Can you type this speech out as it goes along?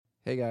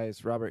Hey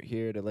guys, Robert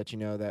here to let you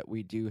know that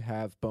we do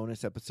have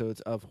bonus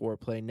episodes of Horror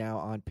Play now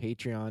on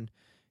Patreon.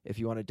 If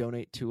you want to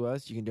donate to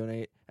us, you can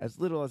donate as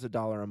little as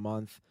 $1 a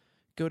month.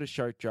 Go to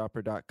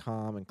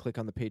sharkdropper.com and click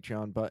on the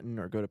Patreon button,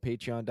 or go to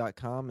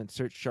patreon.com and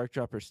search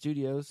Sharkdropper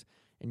Studios,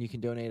 and you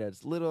can donate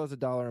as little as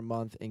 $1 a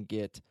month and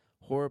get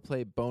Horror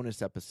Play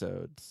bonus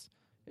episodes.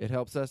 It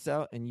helps us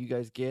out, and you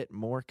guys get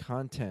more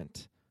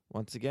content.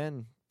 Once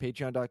again,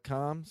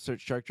 patreon.com,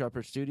 search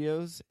Sharkdropper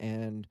Studios,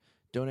 and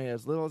donate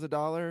as little as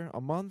 $1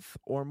 a month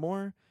or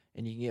more,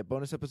 and you can get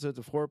bonus episodes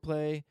of Horror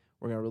Play.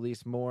 We're going to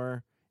release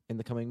more in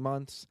the coming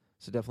months,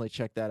 so definitely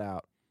check that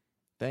out.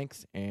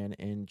 Thanks, and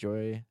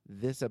enjoy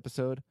this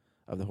episode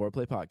of the Horror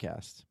Play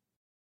Podcast.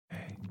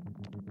 Hey.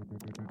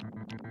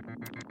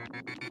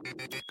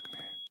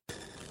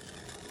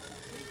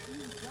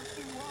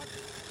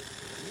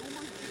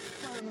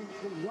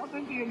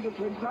 Resulting in the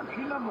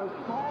production of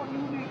a small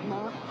unit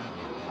mass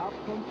of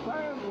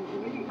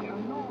comparatively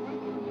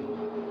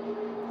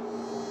unknown.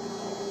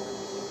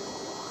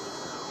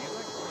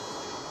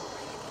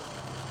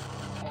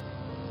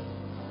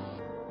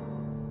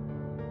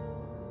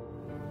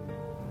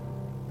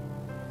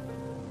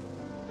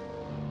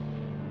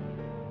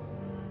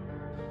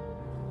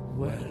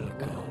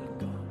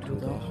 Welcome to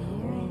the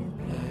Horror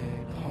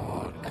Play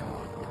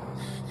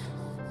Podcast.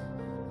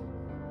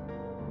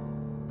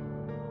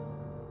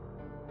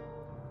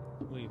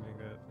 Will you make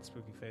a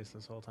spooky face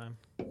this whole time?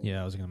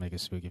 Yeah, I was going to make a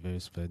spooky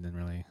face, but didn't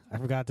really. I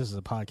forgot this is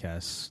a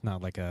podcast,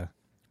 not like a...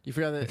 You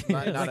forgot that it's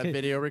not a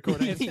video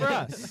recording? It's for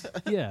us.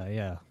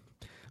 Yeah.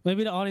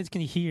 Maybe the audience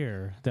can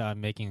hear that I'm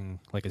making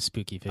like a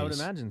spooky face. I would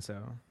imagine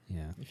so.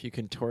 Yeah. If you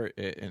contort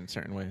it in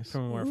certain ways.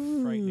 From a more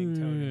frightening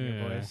tone in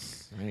your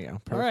voice. There you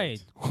go. Perfect. All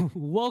right.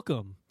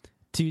 Welcome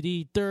to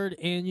the 3rd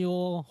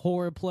annual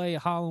Horror Play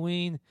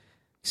Halloween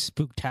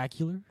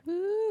Spooktacular.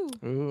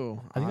 Ooh,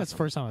 I think that's the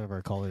first time I've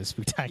ever called it a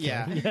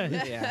spectacular.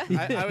 Yeah.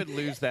 I would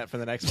lose that for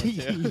the next one,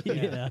 too.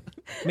 Yeah.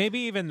 Maybe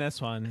even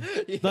this one.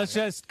 Let's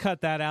just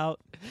cut that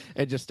out,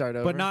 And just start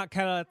over. but not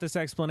cut out this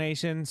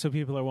explanation so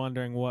people are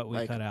wondering what we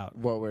like cut out.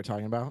 what we're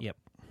talking about. Yep.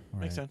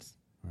 Makes sense.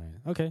 Right.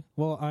 Okay.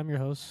 Well, I'm your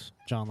host,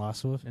 John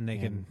Lossoff. And they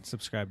can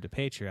subscribe to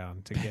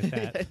Patreon to get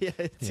that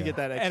To get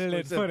that edited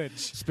exclusive footage.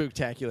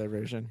 spooktacular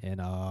version.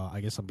 And I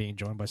guess I'm being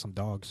joined by some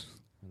dogs.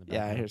 in the Yeah, I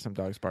background. hear some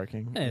dogs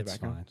barking. in the It's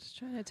background. fine. Just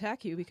trying to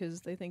attack you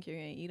because they think you're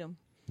going to eat them.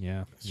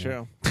 Yeah. It's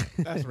true.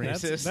 That's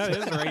racist. That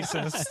is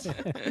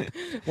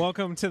racist.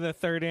 Welcome to the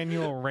 3rd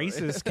annual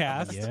Racist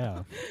Cast.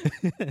 Yeah.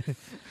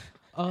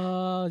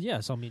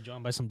 So I'm being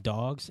joined by some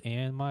dogs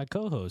and my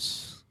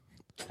co-hosts,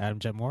 Adam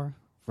Jetmore,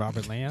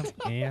 Robert Lamb,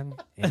 and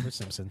Amber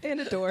Simpson. And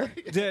a door.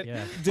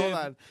 Yeah. Hold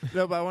on.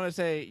 No, but I want to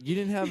say, you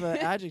didn't have an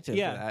adjective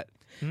Yeah. for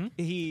that.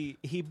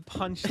 He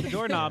punched the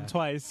doorknob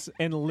twice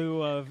in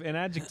lieu of an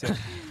adjective.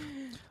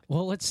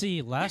 Well, let's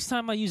see. Last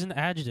time I used an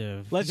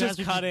adjective. Let's you guys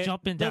just were cut it.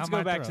 Jumping down Let's go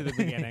my back throat. to the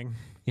beginning.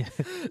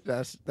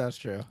 That's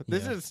true.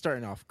 This Yeah. is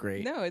starting off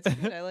great. No, it's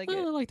good. I like it.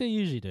 Like they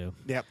usually do.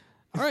 Yep.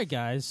 All right,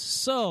 guys.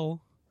 So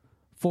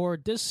for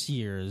this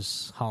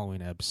year's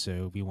Halloween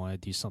episode, we want to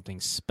do something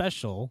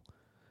special.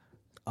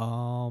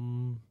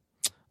 So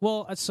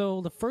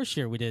the first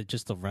year we did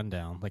just a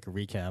rundown, like a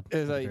recap. It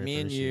was of the like very me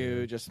and first you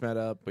year. just met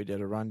up. We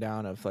did a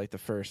rundown of like the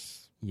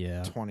first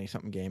Yeah.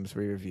 20-something games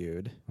we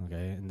reviewed.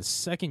 Okay. And the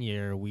second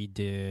year we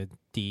did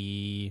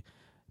the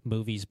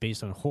movies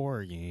based on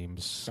horror games,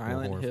 or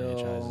Silent horror Hill,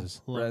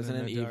 franchises. Alone in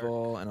Resident the Dark.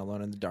 Evil, and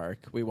Alone in the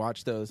Dark. We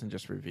watched those and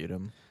just reviewed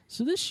them.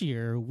 So this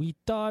year we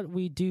thought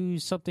we'd do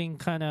something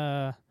kind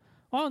of,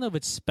 I don't know if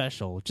it's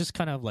special, just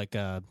kind of like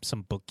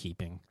some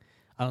bookkeeping.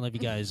 I don't know if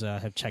you guys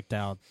have checked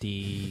out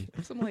the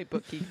Some light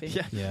bookkeeping.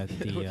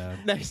 the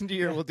Next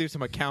year we'll do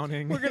some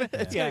accounting.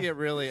 It's Yeah. gonna get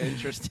really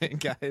interesting,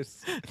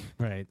 guys.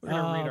 right. We're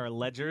going to read our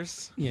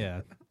ledgers.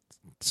 Yeah.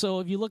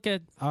 So if you look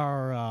at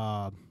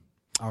our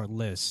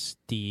list,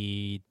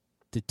 the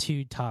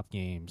 2 top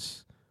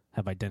games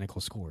have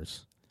identical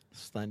scores.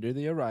 Slender,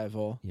 the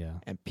Arrival, Yeah.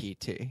 and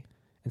P.T.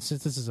 And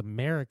since this is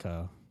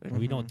America,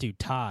 we don't do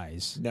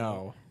ties.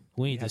 No,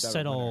 We need to had to have a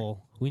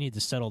settle. We need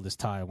to settle this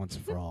tie once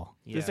and for all.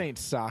 this ain't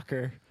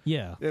soccer.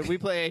 Yeah. We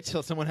play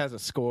till someone has a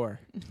score,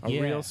 a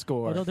Yeah. real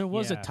score. Although there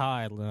was Yeah. a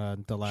tie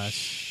the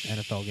last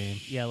NFL game.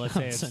 Yeah, let's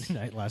on say it's... Sunday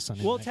night, last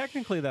Sunday Well, night.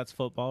 technically that's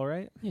football,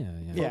 right? Yeah.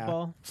 Yeah.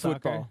 Football, soccer.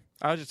 Football.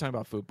 I was just talking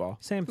about football.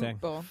 Same thing.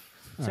 Football.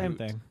 Same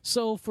thing.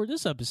 So for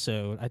this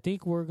episode, I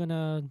think we're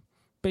gonna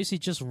basically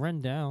just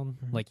run down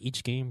like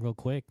each game real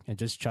quick and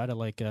just try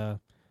to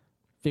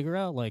figure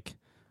out like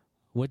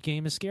what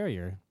game is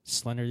scarier,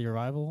 Slender the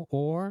Arrival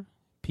or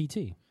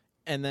PT.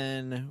 And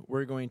then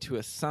we're going to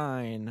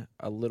assign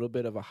a little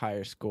bit of a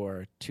higher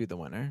score to the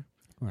winner.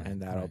 Right,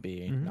 And that'll right.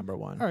 be Mhm. number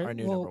one, All right, our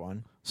new well- number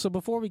one. So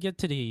before we get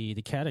to the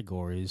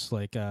categories,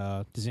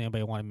 does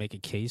anybody want to make a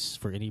case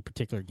for any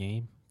particular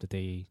game that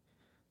they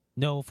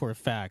know for a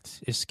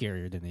fact is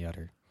scarier than the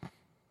other?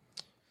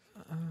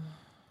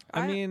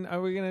 I mean,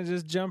 are we gonna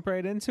just jump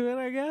right into it?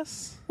 I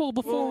guess. Well,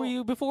 before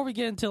we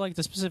get into like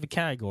the specific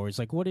categories,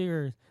 like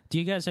do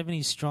you guys have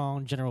any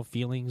strong general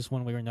feelings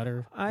one way or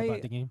another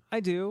about the game? I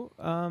do.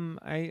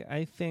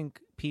 I think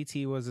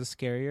PT was a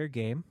scarier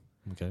game.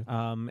 Okay.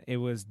 It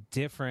was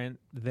different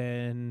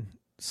than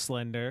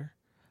Slender.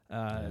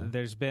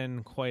 There's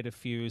been quite a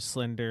few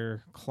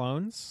Slender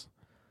clones.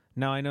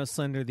 Now I know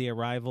Slender the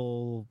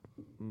Arrival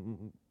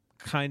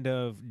kind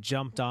of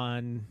jumped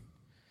on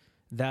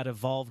that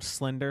evolved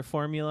Slender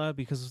formula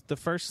because the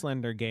first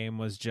Slender game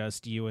was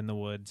just you in the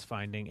woods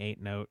finding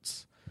 8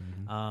 notes.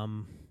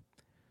 Mm-hmm.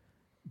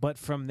 But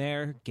from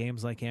there,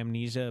 games like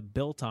Amnesia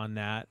built on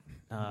that,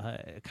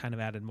 kind of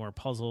added more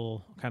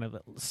puzzle, kind of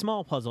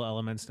small puzzle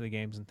elements to the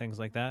games and things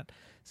like that.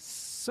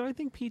 So I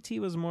think PT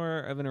was more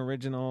of an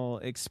original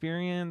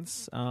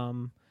experience.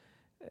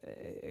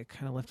 It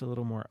kind of left it a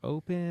little more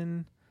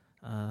open.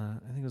 I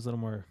think it was a little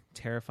more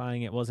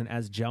terrifying. It wasn't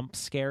as jump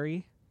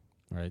scary.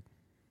 Right.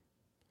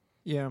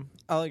 Yeah,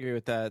 I'll agree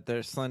with that.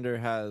 Their Slender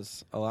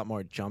has a lot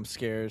more jump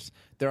scares.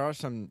 There are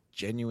some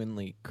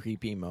genuinely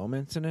creepy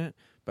moments in it,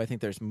 but I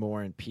think there's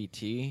more in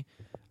PT.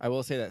 I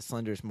will say that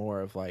Slender's more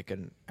of like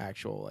an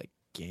actual like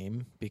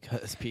game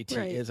because PT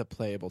is a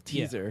playable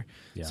teaser,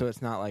 so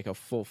it's not like a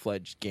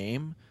full-fledged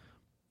game,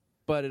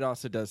 but it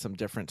also does some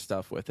different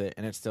stuff with it,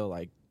 and it's still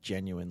like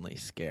genuinely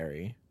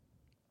scary.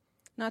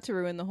 Not to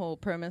ruin the whole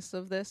premise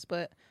of this,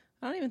 but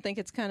I don't even think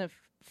it's kind of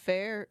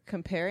fair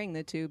comparing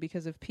the two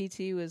because if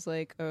PT was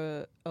like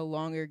a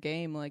longer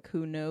game, like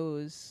who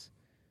knows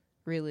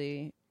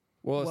really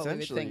well, what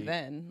essentially, we would think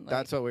then. Like,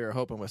 that's what we were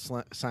hoping with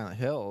Silent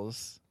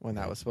Hills when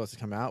that was supposed to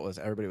come out. Was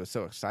everybody was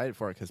so excited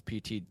for it because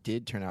PT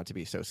did turn out to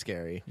be so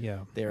scary.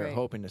 Yeah, they were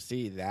hoping to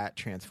see that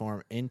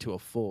transform into a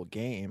full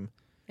game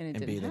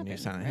and be the new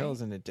Silent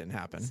Hills, and it didn't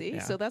happen. See,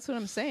 so that's what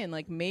I'm saying.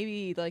 Like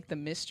maybe like the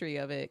mystery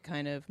of it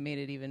kind of made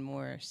it even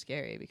more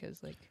scary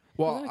because like.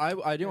 Well,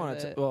 I do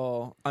want to.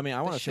 Well, I mean,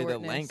 I want to say the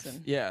length.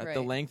 And,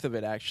 the length of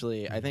it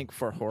actually. I think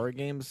for horror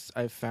games,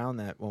 I've found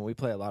that when we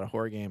play a lot of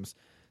horror games,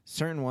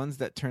 certain ones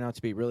that turn out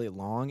to be really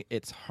long,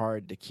 it's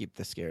hard to keep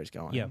the scares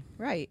going. Yeah,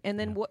 right. And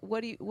then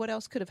what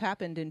else could have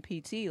happened in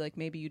PT? Like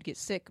maybe you'd get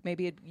sick.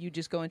 Maybe you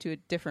just go into a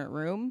different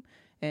room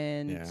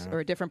or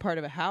a different part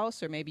of a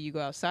house, or maybe you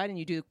go outside and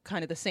you do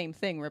kind of the same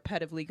thing,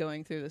 repetitively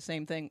going through the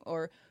same thing,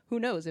 or who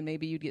knows? And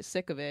maybe you'd get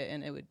sick of it,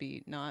 and it would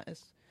be not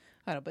as.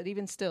 I don't know, but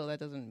even still, that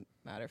doesn't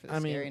matter for the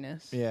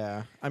scariness.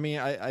 Yeah. I mean,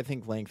 I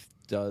think length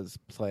does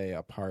play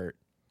a part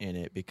in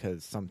it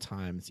because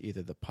sometimes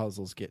either the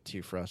puzzles get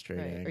too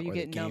frustrating or you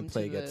get the numb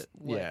gameplay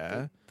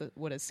to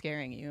what is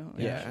scaring you.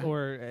 Yeah.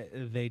 Or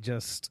they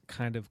just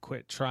kind of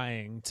quit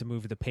trying to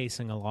move the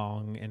pacing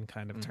along and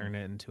kind of turn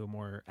it into a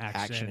more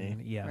action-y.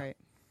 Yeah. Right.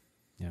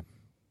 Yeah.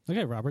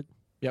 Okay, Robert.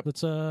 Yep.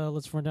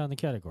 Let's run down the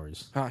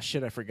categories. Oh,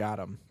 shit, I forgot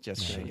them.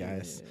 Just kidding,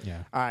 guys.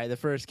 Yeah. All right, the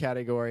first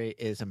category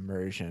is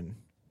immersion.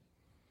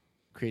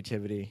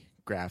 Creativity,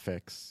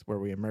 graphics, where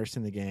we immerse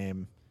in the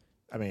game.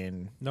 I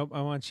mean, nope.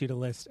 I want you to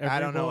list every I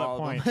don't know bullet all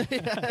point.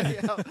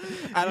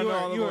 I don't know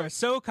all you were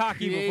so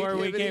cocky before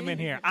we came in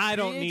here. I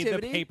don't need the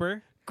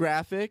paper.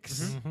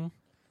 Graphics,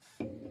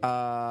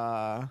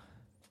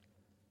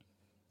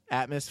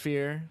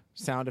 atmosphere,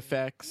 sound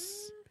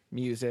effects,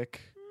 music.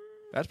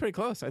 That's pretty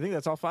close. I think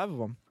that's all 5 of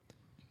them.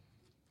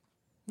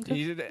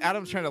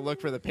 Adam's trying to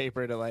look for the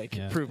paper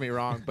to prove me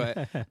wrong,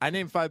 but I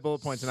named 5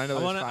 bullet points, and I know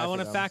there's 5 I want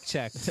to them. fact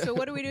check. So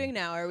what are we doing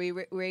now? Are we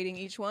rating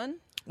each one?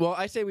 Well,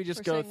 I say we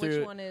just go through.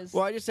 Which one is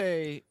well, I just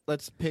say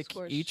let's pick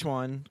each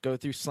one, go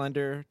through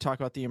Slender, talk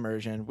about the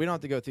immersion. We don't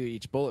have to go through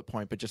each bullet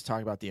point, but just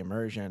talk about the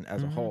immersion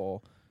as a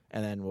whole,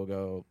 and then we'll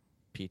go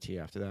PT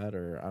after that,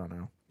 or I don't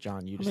know.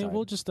 John, you decide. I mean,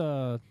 we'll just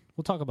we'll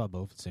talk about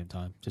both at the same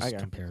time. Just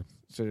compare.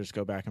 So just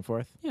go back and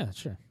forth. Yeah,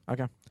 sure.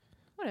 Okay.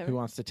 Whatever. Who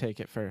wants to take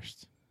it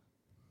first?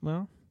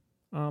 Well,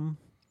 I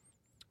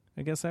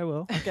guess I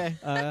will. Okay.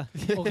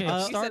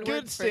 Start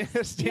good.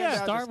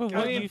 Start with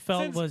what you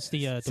felt was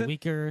the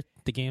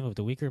game of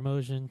the weaker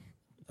immersion,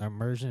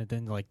 and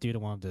then do the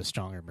one with the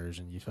stronger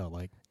immersion. You felt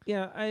like.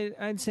 Yeah,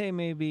 I'd say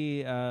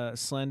maybe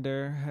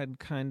Slender had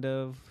kind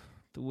of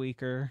the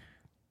weaker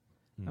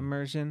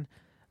immersion.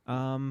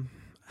 I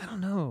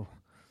don't know.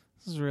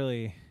 This is a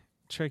really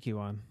tricky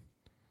one.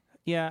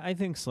 Yeah, I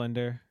think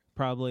Slender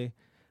probably.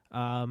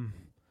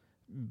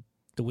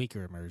 The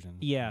weaker immersion.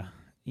 Yeah.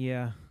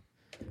 Okay.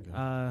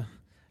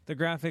 The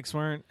graphics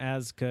weren't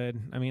as good.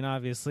 I mean,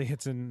 obviously,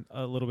 it's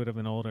a little bit of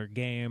an older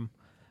game.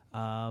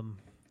 I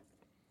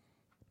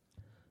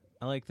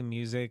like the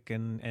music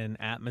and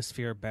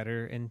atmosphere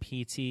better in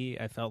PT.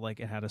 I felt like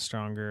it had a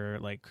stronger,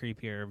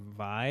 creepier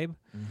vibe.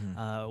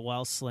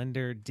 While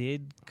Slender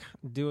did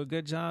do a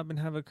good job and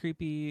have a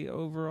creepy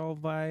overall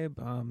vibe,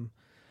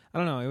 I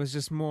don't know. It was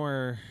just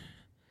more.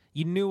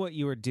 You knew what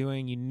you were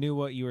doing. You knew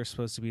what you were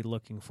supposed to be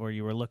looking for.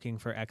 You were looking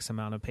for X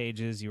amount of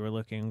pages. You were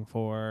looking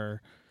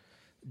for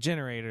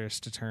generators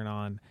to turn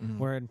on.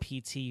 Where in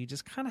PT, you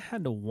just kind of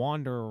had to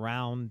wander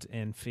around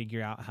and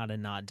figure out how to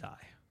not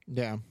die.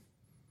 Yeah.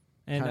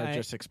 And kind of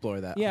just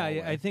explore that. Yeah,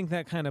 I think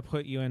that kind of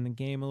put you in the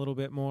game a little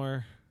bit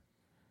more.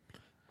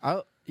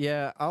 I'll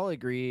Yeah, I'll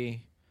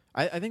agree.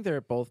 I think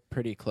they're both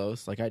pretty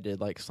close. Like I did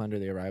like Slender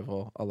the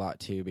Arrival a lot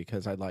too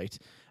because I liked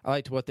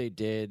what they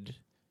did.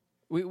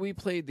 We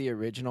played the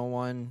original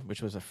one,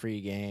 which was a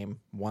free game,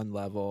 one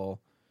level,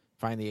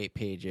 find the 8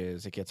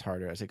 pages. It gets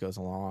harder as it goes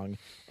along,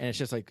 and it's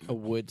just like a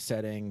wood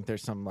setting.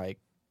 There's some like,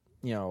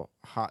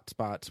 hot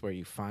spots where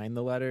you find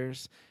the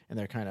letters, and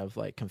they're kind of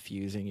like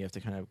confusing. You have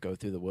to kind of go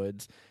through the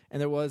woods, and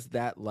there was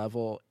that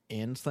level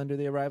in Slender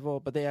the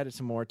Arrival, but they added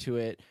some more to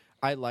it.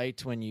 I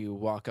liked when you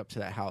walk up to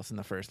that house in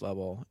the first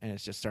level and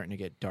it's just starting to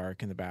get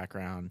dark in the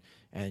background,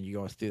 and you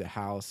go through the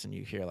house and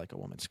you hear like a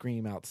woman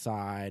scream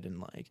outside and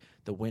like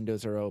the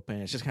windows are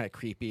open. It's just kind of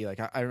creepy. Like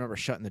I remember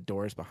shutting the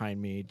doors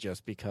behind me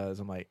just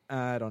because I'm like,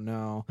 I don't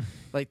know.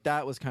 Like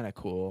that was kind of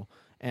cool.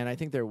 And I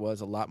think there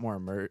was a lot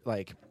more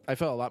I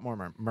felt a lot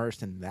more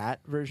immersed in that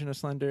version of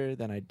Slender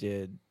than I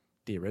did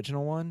the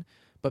original one.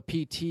 But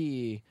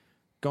PT,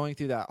 going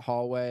through that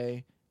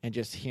hallway and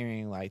just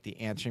hearing like the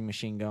answering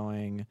machine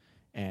going,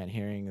 and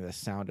hearing the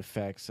sound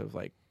effects of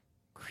like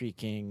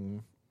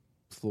creaking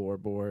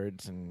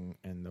floorboards and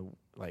the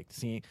like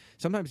seeing,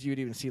 sometimes you'd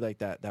even see like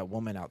that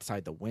woman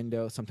outside the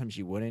window. Sometimes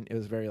you wouldn't. It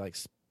was very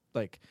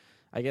like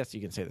I guess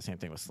you can say the same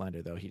thing with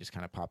Slender though. He just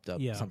kind of popped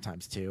up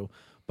sometimes too.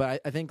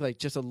 But I think like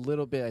just a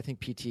little bit, I think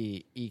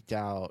PT eked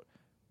out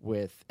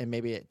with, and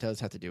maybe it does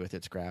have to do with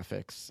its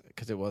graphics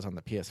because it was on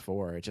the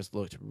PS4. It just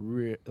looked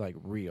like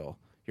real.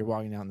 You're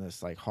walking down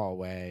this like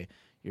hallway.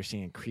 You're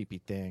seeing creepy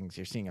things.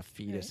 You're seeing a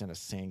fetus in a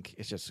sink.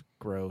 It's just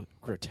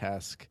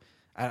grotesque.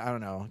 I don't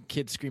know.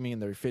 Kids screaming in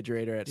the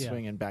refrigerator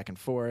swinging back and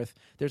forth.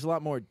 There's a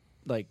lot more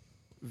like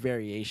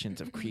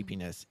variations of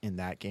creepiness in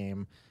that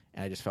game,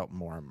 and I just felt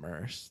more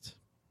immersed.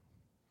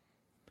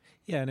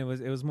 Yeah, and it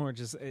was more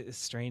just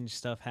strange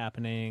stuff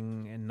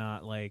happening, and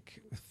not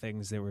like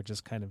things that were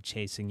just kind of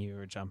chasing you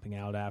or jumping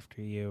out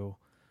after you.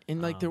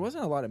 And like there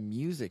wasn't a lot of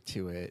music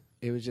to it.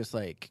 It was just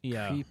like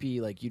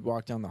creepy. Like you'd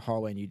walk down the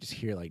hallway and you'd just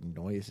hear like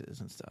noises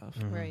and stuff.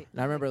 Mm-hmm. Right.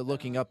 And I remember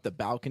looking up the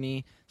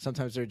balcony.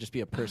 Sometimes there'd just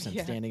be a person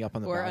standing up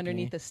on the balcony. Or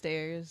underneath the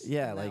stairs.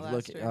 Yeah, like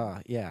look.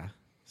 Yeah.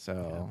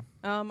 So.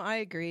 I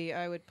agree.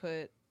 I would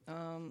put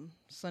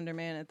Slender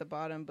Man at the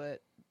bottom,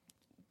 but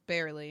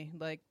barely.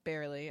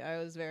 I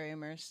was very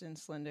immersed in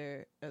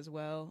Slender as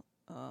well,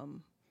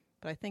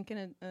 but I think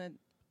in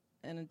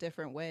a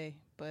different way.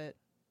 But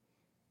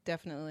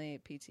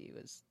definitely, PT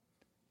was.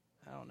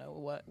 I don't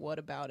know what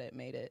about it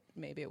made it.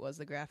 Maybe it was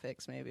the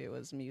graphics. Maybe it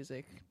was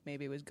music.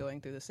 Maybe it was going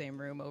through the same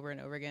room over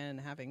and over again and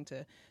having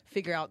to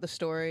figure out the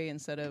story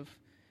instead of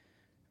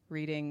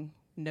reading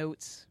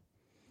notes.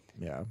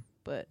 Yeah.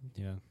 But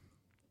yeah,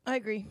 I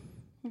agree.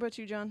 What about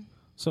you, John?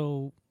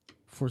 So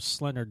for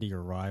Slender the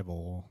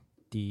Arrival,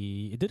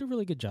 it did a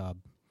really good job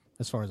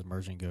as far as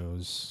immersion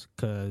goes,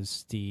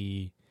 because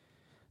the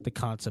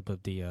concept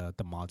of the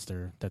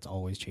monster that's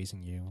always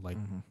chasing you, like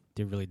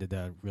they really did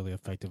that really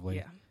effectively.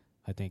 Yeah.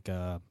 I think,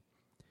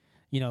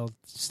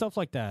 stuff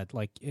like that,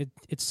 like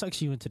it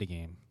sucks you into the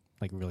game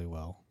like really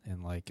well,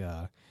 and like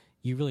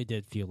you really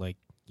did feel like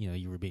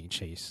you were being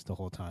chased the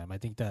whole time. I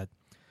think that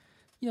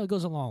it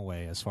goes a long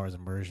way as far as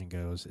immersion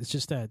goes. It's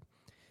just that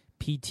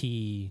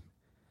PT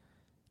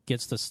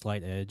gets the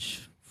slight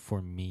edge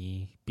for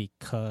me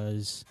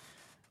because,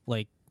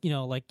 like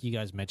you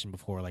guys mentioned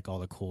before, like all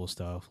the cool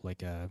stuff,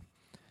 like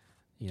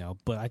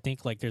but I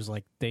think like there's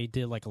like they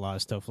did like a lot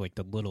of stuff like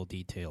the little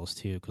details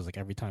too, because like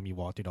every time you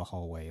walk through the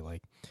hallway,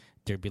 like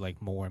there'd be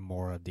like more and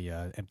more of the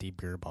empty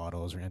beer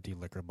bottles or empty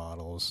liquor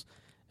bottles,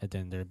 and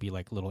then there'd be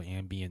like little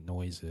ambient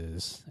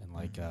noises and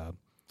like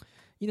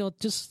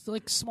just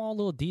like small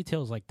little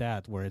details like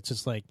that, where it's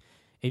just like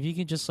if you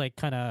can just like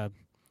kind of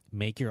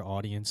make your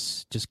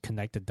audience just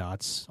connect the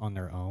dots on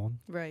their own,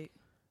 Right.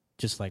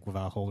 just like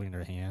without holding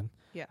their hand.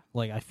 Yeah.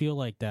 Like I feel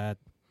like that,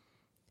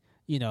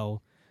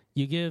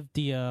 you give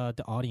the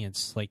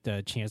audience like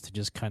the chance to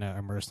just kind of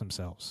immerse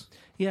themselves.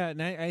 Yeah,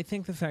 and I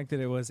think the fact that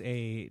it was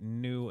a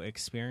new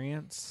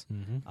experience,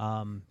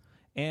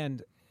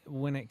 and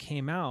when it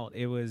came out,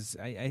 it was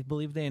I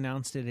believe they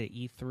announced it at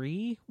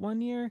E3 one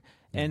year,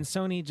 and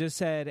Sony just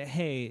said,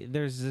 "Hey,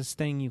 there's this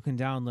thing you can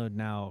download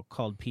now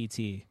called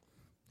PT."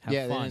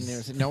 Have fun.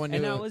 No one knew.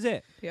 And that was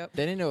it. Yep.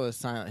 They didn't know it was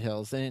Silent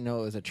Hills. They didn't know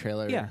it was a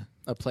trailer,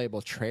 a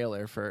playable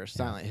trailer for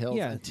Silent Hills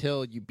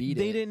until you beat it.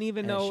 They didn't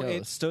even know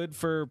it stood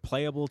for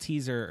playable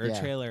teaser or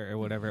trailer or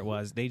whatever it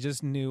was. They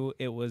just knew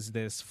it was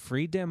this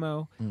free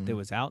demo that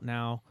was out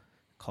now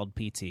called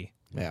PT.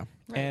 Yeah.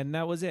 Right. And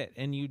that was it.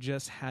 And you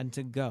just had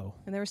to go.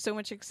 And there was so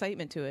much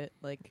excitement to it.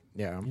 Like,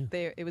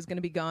 it was going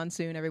to be gone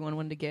soon. Everyone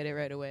wanted to get it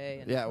right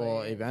away. And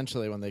well,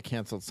 eventually when they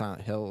canceled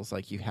Silent Hills,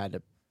 like you had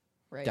to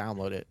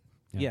download it.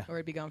 Yeah. Or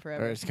it'd be gone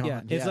forever. Or it's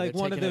gone. It's like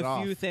one of the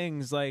few few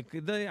things. Like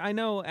I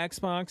know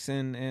Xbox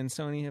and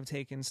Sony have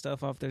taken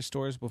stuff off their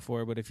stores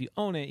before, but if you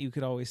own it, you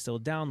could always still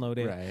download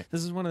it. Right.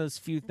 This is one of those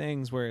few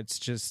things where it's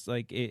just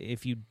like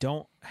if you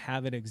don't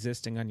have it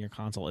existing on your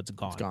console, it's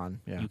gone. It's gone.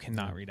 Yeah. You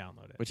cannot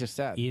re-download it. Which is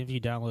sad. Even if you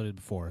downloaded it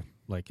before,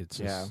 like it's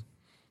just, Yeah.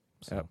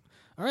 So. Yep.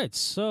 All right,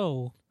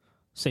 so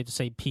safe to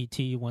say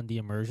PT won the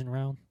immersion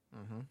round.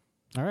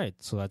 All right,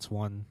 so that's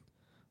one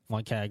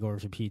category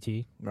for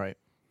PT. Right.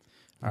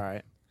 All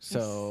right.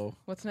 So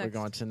What's we're next?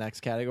 going to the next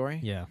category,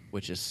 Yeah.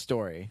 which is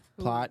story.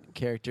 Plot,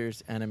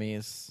 characters,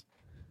 enemies.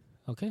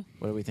 Okay.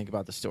 What do we think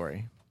about the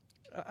story?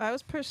 I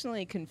was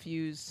personally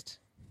confused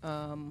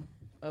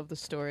of the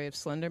story of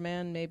Slender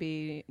Man.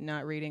 Maybe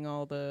not reading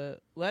all the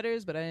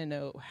letters, but I didn't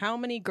know how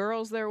many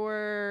girls there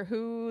were,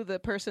 who the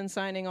person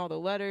signing all the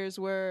letters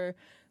were.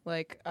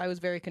 Like, I was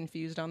very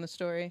confused on the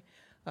story.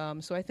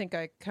 So I think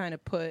I kind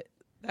of put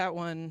that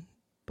one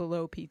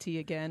below PT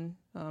again.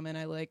 And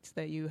I liked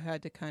that you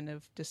had to kind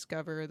of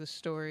discover the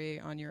story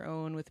on your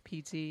own with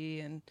PT,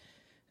 and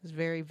it was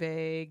very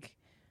vague.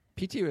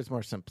 PT was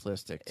more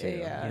simplistic too.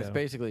 Yeah. It's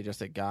basically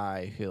just a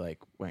guy who like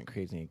went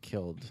crazy and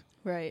killed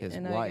Right, his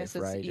and wife, I guess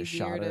it's right? Just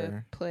easier shot to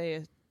her.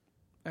 play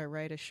or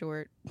write a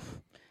short.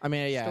 I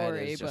mean, yeah,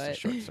 story, it is just a but-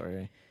 short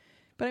story.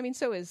 But I mean,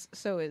 so is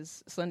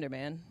Slender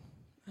Man.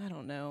 I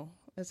don't know.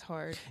 It's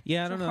hard.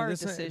 Yeah, I It's a don't know. hard This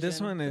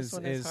decision. one This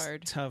one is is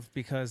hard. tough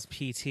because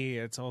PT.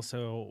 It's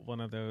also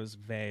one of those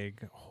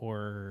vague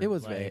horror. It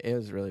was like, vague. It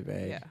was really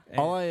vague. Yeah.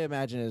 All I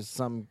imagine is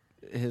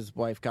his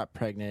wife got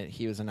pregnant.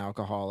 He was an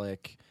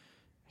alcoholic,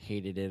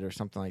 hated it or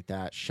something like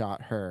that.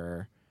 Shot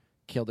her,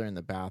 killed her in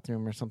the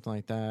bathroom or something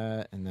like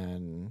that, and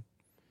then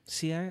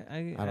See,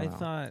 I don't know.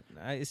 thought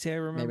I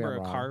remember I'm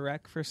a wrong. car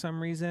wreck for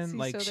some reason. See,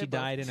 like so she they're both-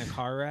 died in a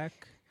car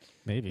wreck.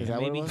 Maybe. Is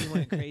that what Maybe it was? he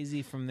went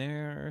crazy from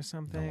there or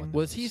something.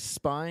 was he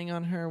spying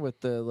on her with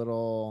the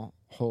little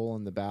hole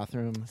in the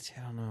bathroom? See,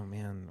 I don't know,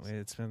 man.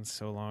 It's been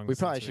so long. We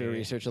probably since should have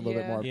researched a little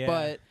bit Yeah. more, Yeah.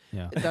 but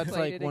Yeah. that's Played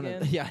like it one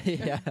again. of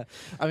yeah.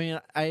 I mean,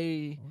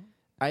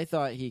 I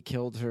thought he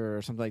killed her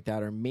or something like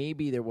that, or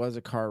maybe there was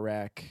a car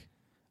wreck.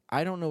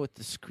 I don't know what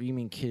the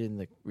screaming kid in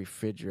the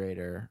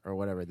refrigerator or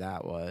whatever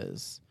that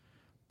was.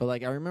 But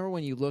like I remember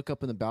when you look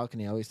up in the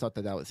balcony, I always thought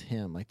that was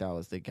him, like that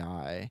was the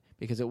guy,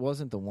 because it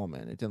wasn't the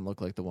woman. It didn't look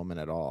like the woman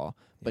at all.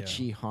 But Yeah.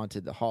 she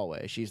haunted the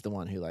hallway. She's the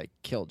one who like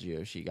killed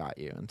you. She got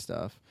you and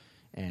stuff.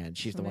 And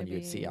she's So the one you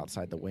would see maybe-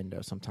 outside the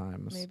window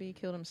sometimes. Maybe he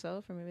killed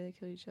himself, or maybe they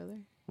killed each other.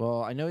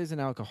 Well, I know he's an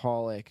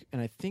alcoholic,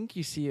 and I think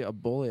you see a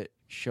bullet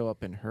show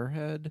up in her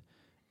head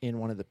in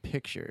one of the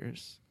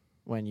pictures.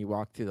 When you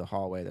walk through the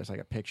hallway, there's like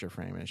a picture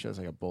frame, and it shows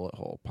like a bullet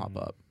hole pop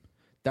up.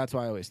 That's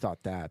why I always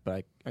thought that,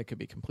 but I could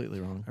be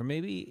completely wrong. Or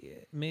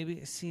maybe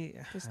see.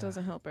 This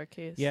doesn't help our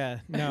case.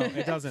 Yeah, no,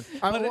 it doesn't.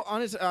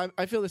 Honestly,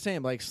 I feel the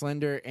same. Like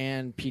Slender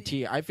and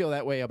PT, I feel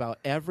that way about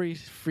every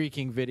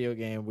freaking video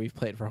game we've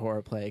played for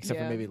Horror Play, except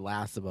Yeah. for maybe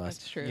Last of Us.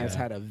 That's true. Has Yeah.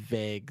 had a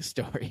vague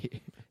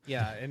story.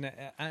 Yeah, and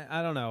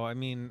I don't know. I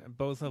mean,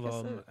 both of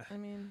Guess them. I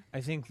mean,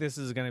 I think this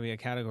is going to be a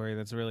category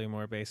that's really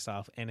more based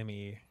off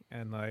enemy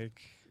and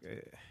like.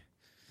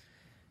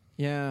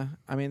 Yeah,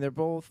 I mean they're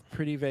both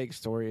pretty vague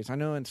stories. I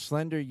know in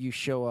Slender you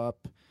show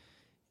up,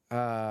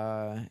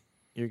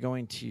 you're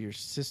going to your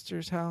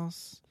sister's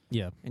house,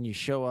 Yeah. and you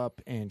show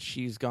up and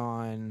she's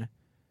gone,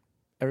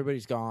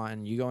 everybody's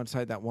gone. You go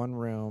inside that one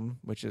room,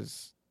 which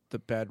is the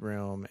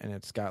bedroom, and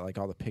it's got like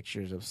all the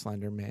pictures of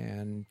Slender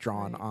Man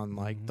drawn Right. on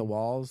like the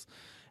walls,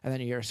 and then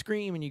you hear a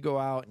scream and you go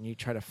out and you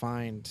try to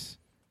find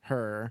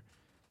her,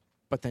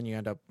 but then you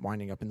end up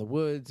winding up in the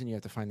woods and you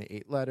have to find the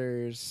 8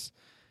 letters.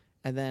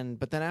 And then,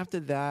 but then after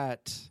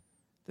that,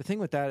 the thing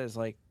with that is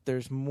like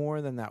there's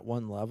more than that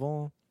one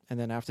level. And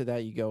then after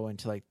that, you go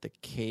into like the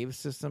cave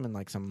system and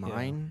like some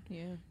mine.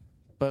 yeah.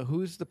 But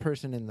who's the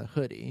person in the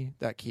hoodie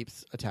that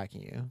keeps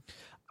attacking you?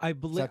 I Is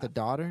believe. that the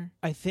daughter?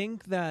 I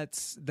think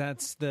that's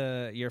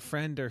your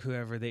friend or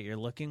whoever that you're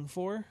looking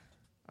for.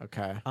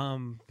 Okay.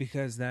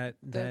 Because that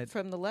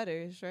From the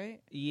letters, right?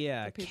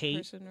 yeah, the Kate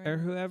person, right? or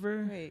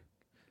whoever. Wait.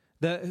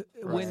 The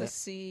Right. when The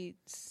C.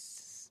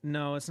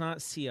 no, it's not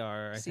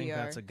CR. I think CR.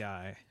 that's a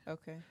guy.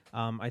 Okay.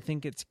 I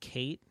think it's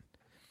Kate.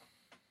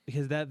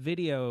 Because that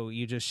video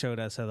you just showed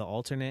us of the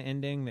alternate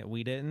ending that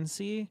we didn't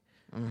see,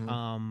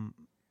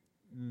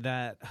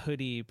 that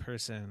hoodie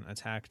person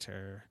attacked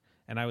her.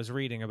 And I was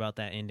reading about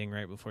that ending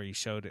right before you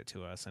showed it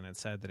to us, and it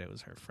said that it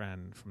was her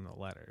friend from the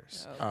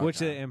letters, Oh. which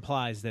Okay.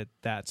 implies that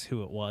that's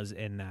who it was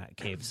in that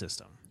cave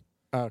system.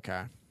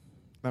 Okay.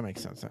 That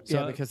makes sense. So-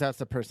 Yeah, because that's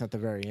the person at the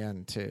very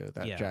end, too,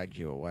 that Yeah. dragged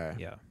you away.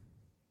 Yeah.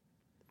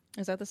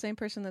 Is that the same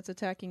person that's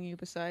attacking you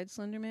besides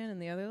Slender Man in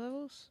the other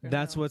levels? Or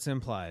That's no? what's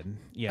implied.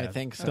 Yeah. I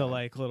think so. The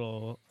like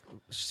little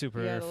super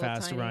Yeah, the little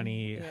fast tiny-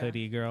 runny yeah.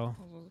 hoodie girl.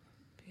 Oh,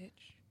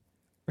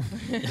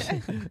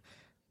 bitch.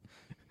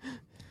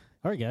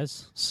 All right,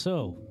 guys.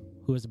 So,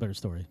 who has the better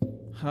story?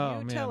 Oh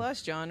you man. tell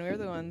us, John. We're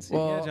the ones. Who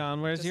Well, Yeah,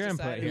 John, where's just your input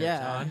decided. here,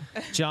 Yeah.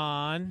 John?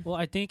 John. Well,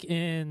 I think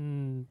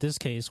in this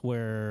case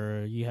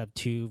where you have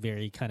two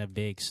very kind of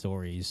vague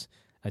stories,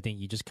 I think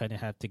you just kind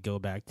of have to go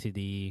back to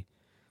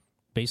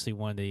basically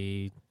one of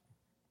the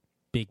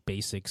big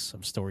basics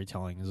of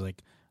storytelling is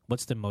like,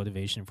 what's the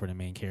motivation for the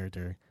main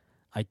character?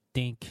 I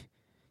think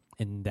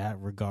in that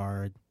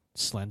regard,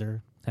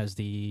 Slender has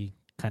the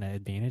kind of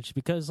advantage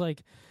because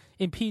like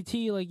in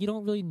PT, like you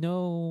don't really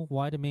know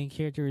why the main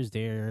character is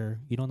there.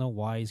 You don't know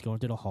why he's going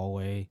through the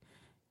hallway.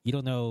 You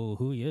don't know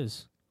who he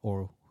is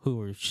or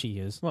who or she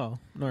is. Well,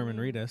 Norman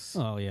Reedus.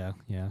 Oh yeah,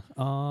 yeah.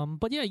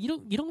 But yeah, you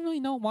don't really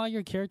know why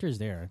your character is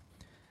there.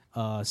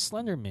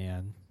 Slender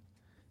Man,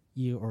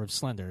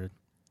 Slender,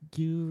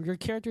 your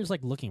character is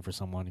like looking for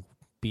someone,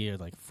 be it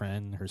like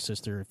friend, her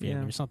sister,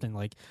 family, or something.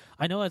 Like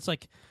I know it's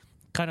like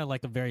kind of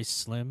like a very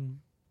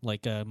slim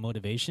like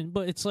motivation,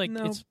 but it's like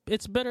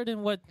it's better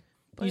than what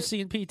you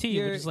see in PT, which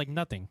is like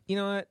nothing. You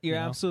know what? You're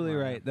absolutely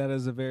right. That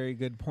is a very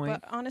good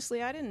point. But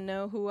honestly, I didn't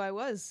know who I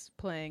was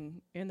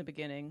playing in the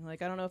beginning.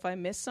 Like, I don't know if I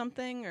missed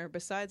something, or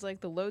besides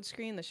like the load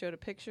screen that showed a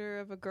picture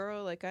of a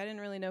girl, like I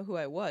didn't really know who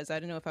I was. I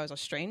didn't know if I was a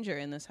stranger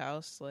in this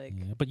house. Like,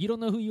 but you don't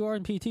know who you are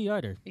in PT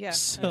either. Yeah,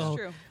 so,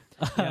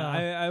 that's true.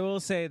 I will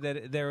say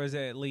that there was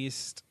at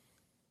least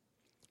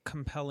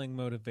compelling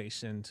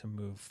motivation to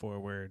move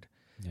forward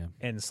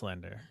in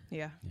Slender.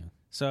 Yeah.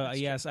 So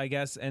yes, I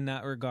guess in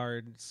that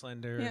regard,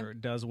 Slender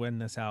does win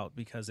this out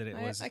because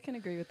I can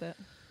agree with that.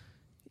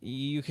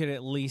 You could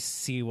at least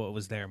see what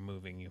was there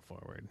moving you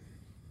forward.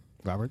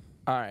 Robert?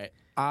 All right.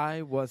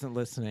 I wasn't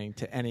listening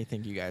to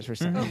anything you guys were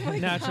saying. Oh my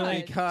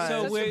Naturally. God.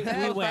 So we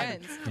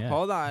went. Friends. Yeah.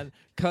 Hold on,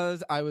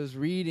 because I was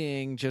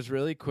reading just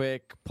really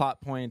quick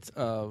plot points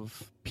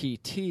of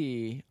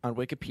PT on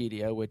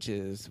Wikipedia, which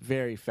is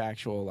very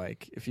factual.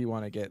 Like, if you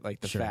want to get like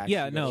the facts,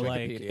 Yeah, you go no, to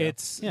like Wikipedia.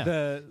 it's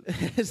the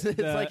it's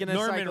like an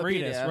Norman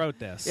encyclopedia. Reedus wrote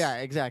this. Yeah,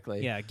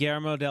 exactly. Yeah,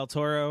 Guillermo del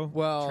Toro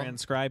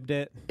transcribed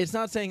it. It's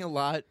not saying a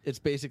lot. It's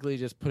basically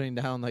just putting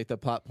down like the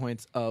plot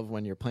points of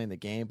when you're playing the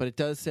game. But it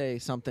does say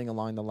something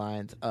along the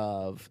lines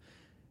of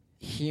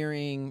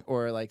hearing,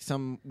 or like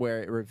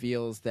somewhere it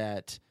reveals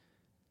that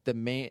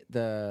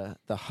the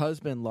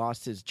husband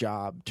lost his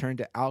job, turned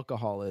to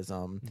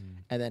alcoholism,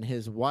 and then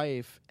his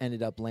wife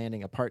ended up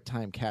landing a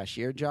part-time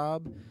cashier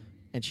job,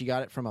 and she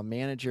got it from a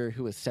manager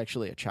who was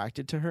sexually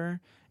attracted to her.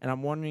 And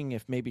I'm wondering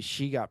if maybe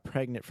she got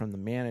pregnant from the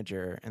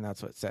manager, and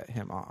that's what set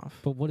him off.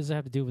 But what does that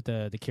have to do with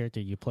the character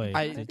you play?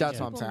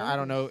 That's what I'm saying. I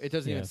don't know. It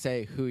doesn't even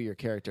say who your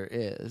character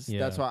is. Yeah.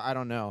 That's why I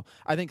don't know.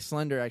 I think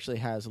Slender actually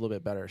has a little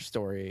bit better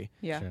story.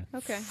 Yeah. Sure.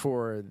 Okay.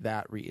 For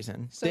that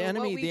reason, So the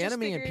enemy we just in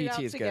figured it PT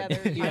out is together.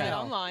 good. You read it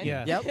online.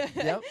 Yeah.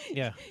 Yep.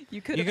 Yeah.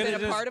 You could have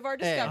been a part of our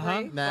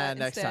discovery. Nah, but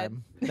next instead-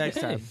 time.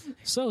 Next time.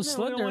 So we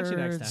don't want you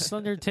next time.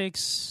 Slender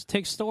takes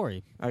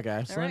story.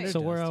 Okay. All right.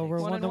 So we're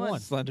 1-1.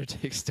 Slender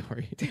takes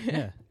story.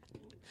 Yeah.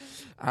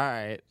 All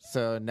right.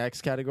 So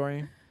next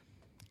category,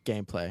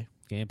 gameplay,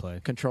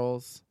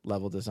 controls,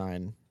 level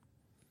design.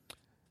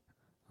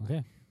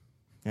 Okay.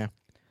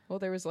 Well,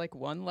 there was like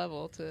one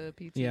level to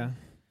PT. Yeah.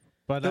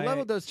 But The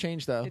level does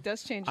change though. It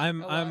does change.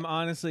 I'm a lot.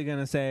 honestly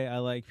gonna say I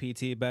like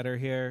PT better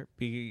here.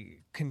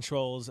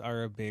 Controls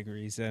are a big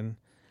reason.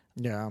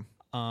 Yeah.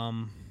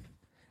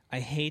 I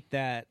hate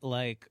that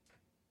like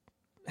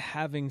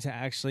having to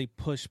actually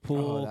push,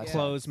 pull, that's-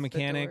 close The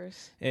mechanic.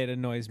 doors. It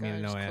annoys me to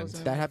Gotta no just end. close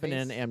them. That happened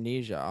face. in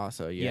Amnesia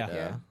also.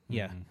 Yeah.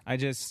 I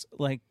just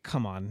like,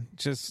 come on,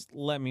 just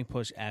let me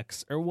push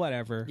X or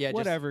whatever. Yeah.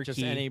 whatever Just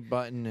key. any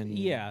button and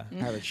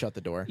have it shut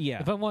the door.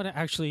 Yeah. If I want to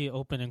actually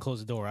open and close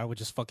the door, I would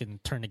just fucking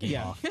turn the game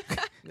off.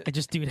 I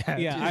just do that.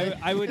 Yeah,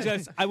 I would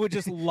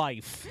just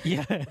life.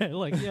 Yeah.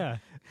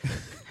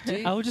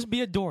 I would just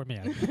be a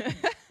doorman.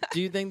 Do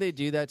you think they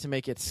do that to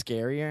make it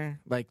scarier?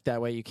 Like that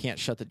way you can't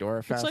shut the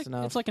door fast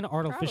enough? It's like an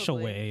artificial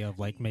Probably. way of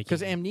like making.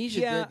 Because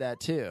Amnesia did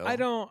that too. I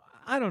don't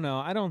know.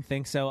 I don't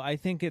think so. I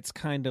think it's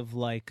kind of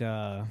like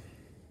hey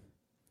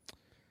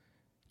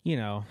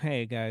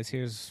guys,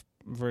 here's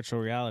virtual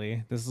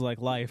reality. This is like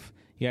life.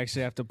 You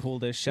actually have to pull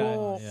this shut.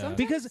 Well,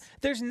 Because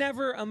there's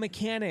never a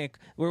mechanic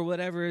where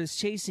whatever is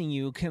chasing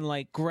you can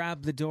like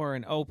grab the door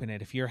and open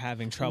it if you're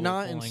having trouble.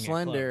 Not in pulling it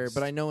Slender, closed.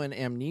 but I know in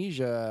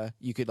Amnesia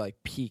you could like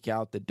peek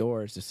out the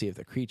doors to see if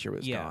the creature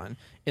was gone.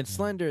 In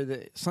Slender,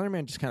 the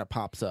Slenderman just kind of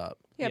pops up.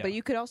 Yeah, Yeah. but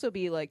you could also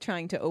be like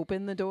trying to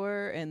open the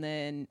door and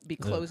then be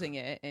closing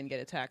it and get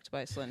attacked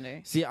by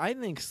Slender. See, I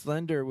think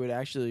Slender would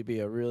actually be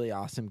a really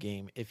awesome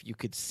game if you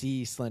could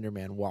see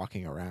Slenderman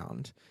walking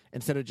around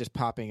instead of just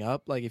popping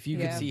up. Like if you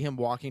could see him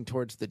walking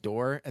towards the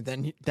door, and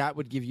then that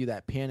would give you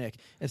that panic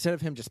instead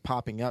of him just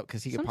popping up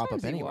because he could pop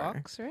up Sometimes he anywhere.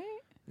 walks, right?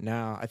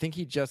 No, I think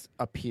he just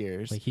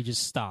appears. like he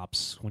just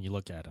stops when you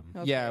look at him.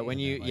 Okay. Yeah, when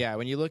you like-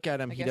 when you look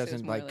at him, I he guess it was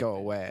doesn't more like go that.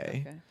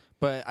 away. Okay.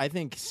 But I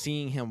think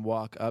seeing him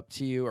walk up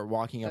to you or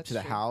walking up That's to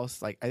the true.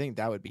 house, like I think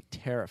that would be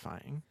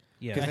terrifying.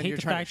 Yeah. Because I then hate you're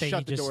the trying fact to that shut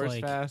he the just doors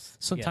like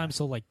fast. sometimes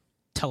he'll like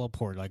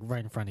teleport like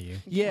right in front of you.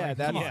 Yeah,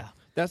 Yeah.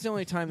 that's the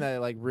only time that it,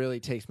 like really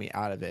takes me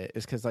out of it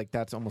is because like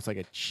that's almost like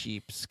a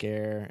cheap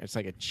scare. It's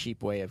like a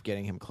cheap way of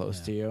getting him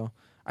close to you.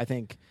 I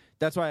think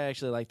that's why I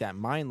actually like that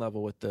mine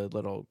level with the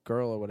little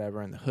girl or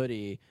whatever in the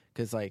hoodie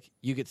because like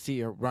you could see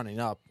her running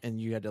up and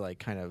you had to like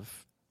kind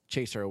of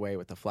chase her away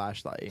with the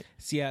flashlight.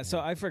 So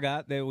I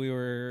forgot that we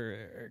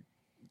were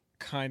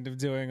kind of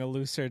doing a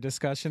looser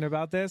discussion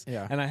about this.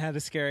 Yeah. And I had a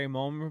scary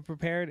moment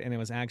prepared, and it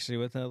was actually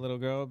with a little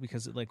girl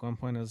because at like one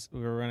point we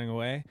were running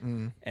away,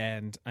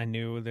 and I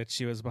knew that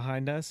she was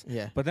behind us.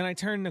 Yeah. But then I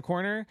turned the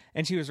corner,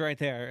 and she was right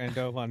there and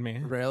dove on me.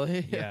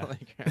 Really? Yeah.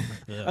 Like,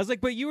 I was like,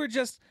 but you were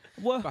just...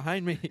 What?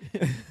 behind me.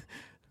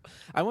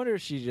 I wonder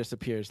if she just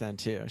appears then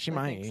too. She I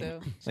might. think so.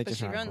 Like, But just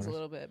she around runs a corners.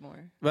 little bit more.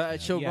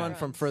 But she'll Yeah. run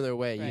from further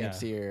away. You Right. can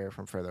see her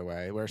from further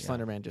away, where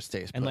Slenderman just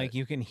stays put. And like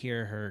you can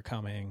hear her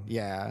coming.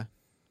 Yeah.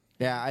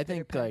 Yeah, I think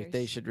like they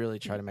Pitter-patters. should really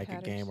try to make a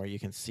game Pitter-patters. where you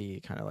can see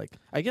kind of like,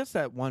 I guess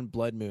that one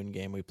Blood Moon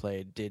game we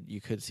played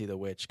you could see the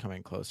witch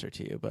coming closer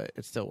to you, but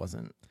it still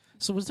wasn't.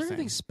 So was there Same.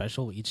 anything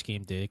special each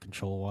game did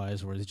control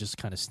wise, or was it just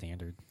kind of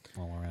standard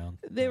all around?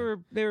 They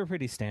were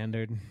pretty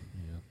standard.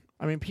 Yeah.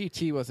 I mean,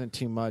 PT wasn't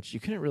too much. You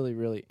couldn't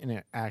really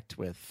interact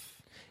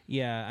with.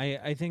 Yeah,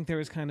 I think there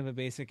was kind of a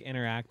basic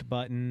interact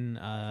button.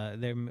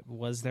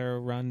 Was there a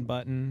run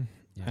button?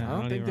 Yeah. I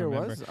don't think even there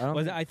remember.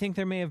 was. I think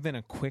there may have been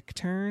a quick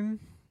turn.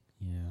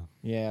 Yeah.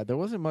 Yeah, there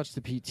wasn't much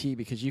to PT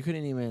because you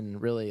couldn't even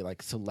really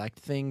like select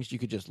things. You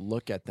could just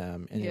look at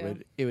them, and Yeah.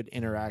 it would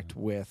interact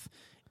with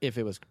if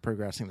it was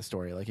progressing the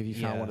story. Like if you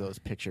found Yeah. one of those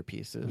picture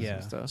pieces Yeah.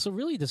 and stuff. So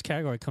really, this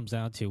category comes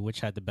down to which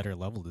had the better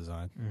level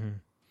design.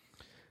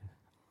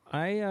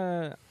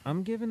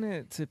 I'm giving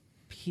it to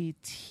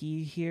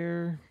PT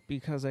here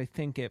because I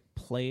think it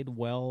played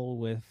well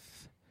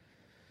with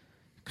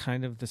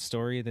kind of the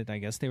story that I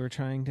guess they were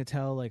trying to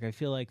tell. Like I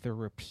feel like the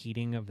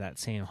repeating of that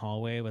same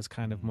hallway was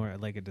kind of more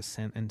like a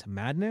descent into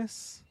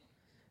madness.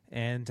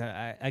 And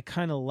I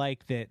kind of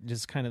like that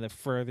just kind of the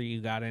further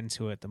you got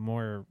into it, the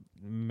more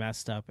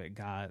messed up it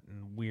got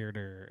and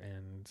weirder.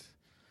 And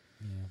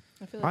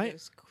I feel like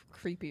there's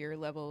creepier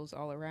levels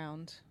all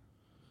around.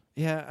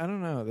 Yeah, I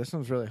don't know. This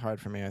one's really hard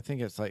for me. I think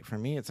it's like, for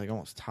me, it's like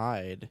almost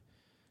tied.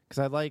 Because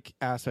I like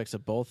aspects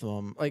of both of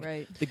them. Like,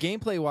 Right. the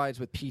gameplay-wise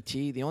with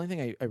PT, the only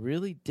thing I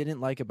really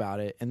didn't like about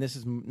it, and this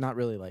is not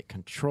really like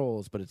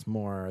controls, but it's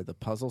more the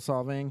puzzle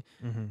solving.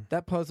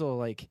 That puzzle,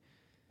 like,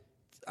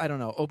 I don't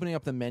know, opening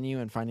up the menu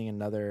and finding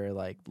another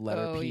like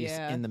letter piece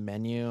in the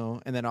menu,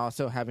 and then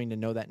also having to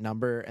know that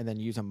number and then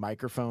use a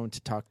microphone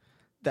to talk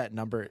that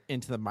number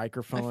into the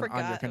microphone on forgot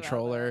your about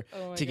controller that.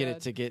 Oh my to get God.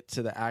 it to get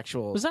to the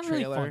actual Was that really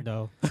trailer. fun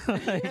though?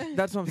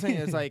 That's what I'm saying.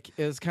 It's like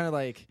it was kind of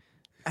like,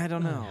 I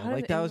don't know, How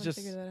like did that was anyone just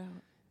figure that out?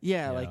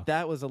 yeah, Yeah. like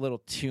that was a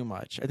little too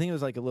much. I think it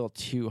was like a little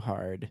too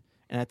hard.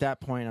 And at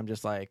that point, I'm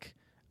just like,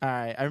 all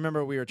right. I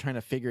remember we were trying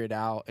to figure it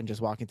out and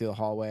just walking through the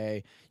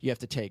hallway. You have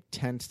to take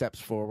 10 steps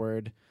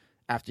forward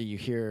after you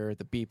hear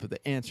the beep of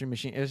the answering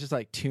machine. It was just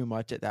like too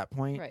much at that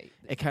point. Right.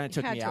 It kind of You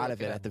took had me to out look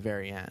of it it at up. the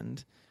very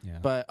end. Yeah.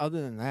 But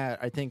other than that,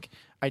 I think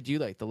I do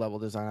like the level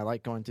design. I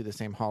like going through the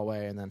same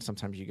hallway, and then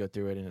sometimes you go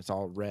through it and it's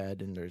all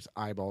red and there's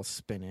eyeballs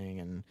spinning,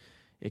 and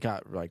it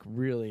got like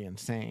really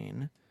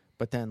insane.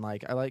 But then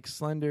like I like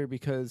Slender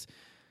because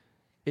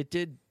it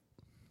did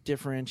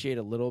differentiate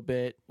a little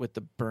bit with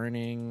the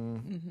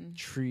burning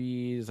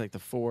trees, like the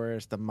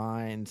forest, the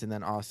mines, and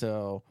then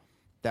also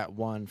that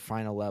one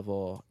final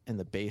level in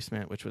the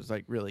basement, which was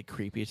like really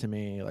creepy to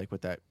me, like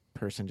with that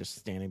person just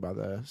standing by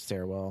the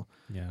stairwell.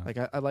 Yeah. Like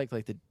I like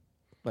the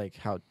like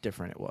how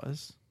different it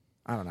was.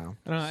 I don't know.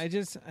 I don't know. I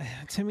just,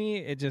 to me,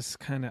 it just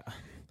kind of,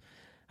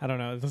 I don't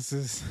know. This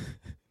is,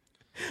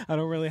 I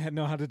don't really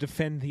know how to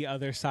defend the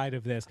other side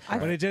of this,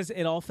 but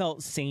it all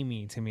felt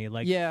samey to me.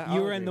 Like, Yeah, you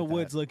I'll were in agree the with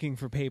woods that. looking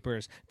for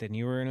papers, then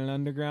you were in an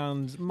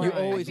underground mine.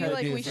 always I feel had to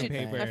like do we the same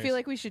should. thing. I feel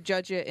like we should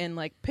judge it and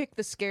like pick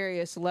the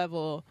scariest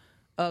level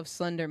of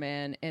Slender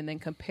Man and then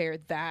compare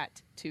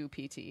that to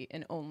PT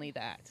and only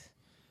that.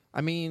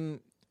 I mean,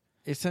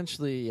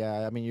 essentially,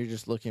 yeah. I mean, you're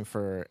just looking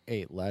for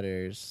 8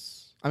 letters.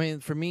 I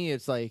mean, for me,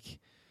 it's like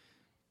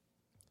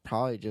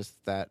probably just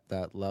that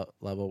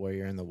level where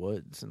you're in the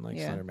woods and like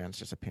Yeah. Slender Man's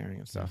just appearing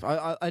and stuff.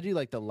 I do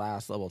like the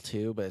last level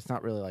too, but it's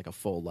not really like a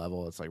full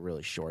level. It's like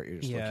really short. You're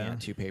just looking Yeah. at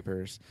 2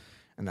 papers,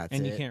 and that's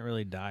and it. you can't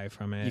really die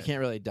from it. You can't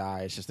really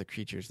die. It's just the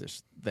creatures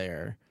just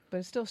there. But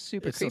it's still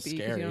super It's still creepy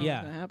because scary. you don't know Yeah.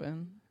 what's gonna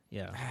happen.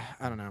 Yeah.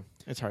 I don't know.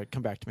 It's hard.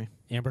 Come back to me.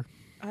 Amber.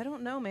 I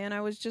don't know, man.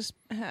 I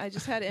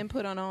just had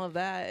input on all of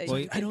that. Well,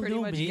 You I can pretty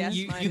much guess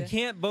You mine.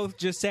 can't both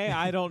just say,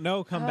 I don't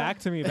know, come back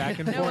to me back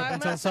and No, forth I'm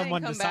until not saying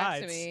someone come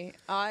decides. back to me.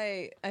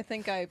 I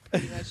think I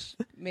pretty much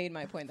made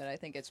my point that I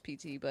think it's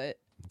PT, but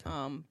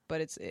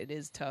it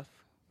is tough.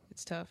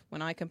 It's tough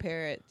when I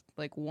compare it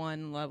like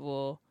one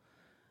level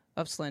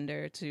of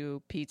Slender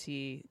to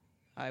PT.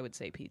 I would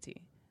say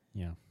PT,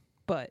 Yeah.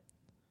 but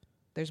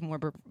there's more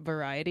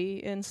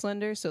variety in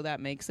Slender, so that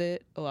makes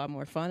it a lot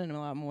more fun and a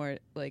lot more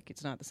like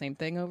it's not the same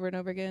thing over and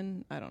over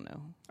again. I don't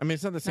know. I mean,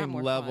 it's not the same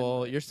more level.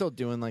 fun, but- You're still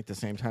doing like the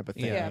same type of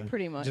thing. Yeah,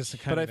 pretty much. Just to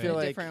But kind I of feel in a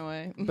like, different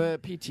way.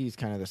 but PT's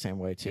kind of the same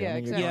way too. Yeah,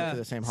 I mean, you're exactly. going through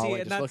the same hallway,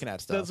 and just looking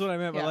at stuff. That's what I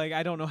meant. Yeah. But like,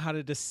 I don't know how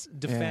to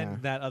defend Yeah.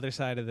 that other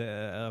side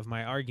of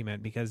my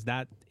argument because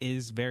that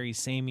is very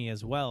samey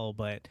as well.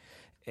 But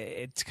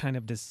it's kind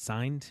of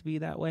designed to be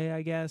that way,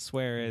 I guess.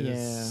 Whereas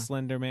Yeah.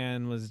 Slender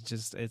Man was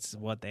just it's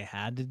what they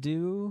had to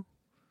do.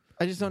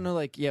 I just don't know,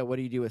 like, yeah, what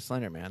do you do with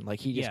Slender Man? Like,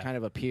 he just Yeah. kind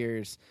of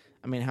appears.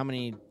 I mean, how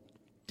many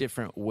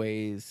different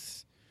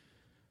ways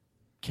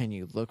can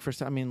you look for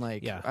stuff? I mean,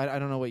 like, Yeah. I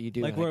don't know what you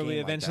do. Like, in a were we game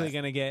like eventually that.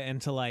 going to get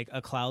into like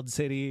a cloud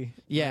city?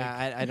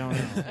 Yeah, I don't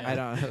know. I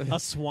don't know. A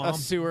swamp, a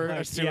sewer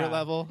like, yeah.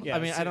 level. Yeah, I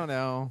mean, I don't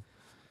know.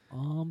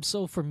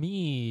 So for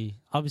me,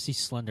 obviously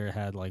Slender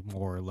had like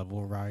more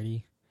level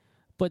variety,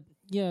 but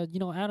yeah,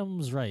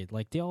 Adam's right.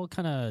 Like they all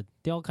kind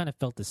of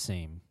felt the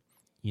same.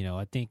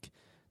 I think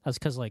that's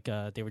because like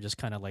they were just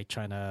kind of like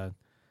trying to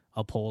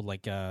uphold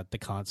like the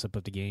concept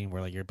of the game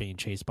where like you're being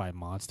chased by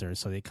monsters,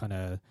 so they kind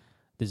of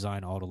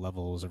design all the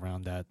levels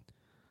around that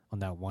on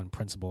that one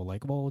principle.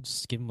 Like, well,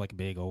 just give him like a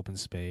big open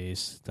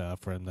space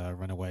for him to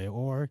run away,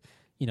 or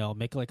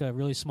make like a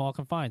really small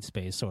confined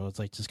space so it's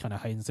like just kind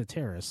of heightens the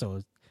terror. So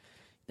it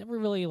never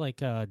really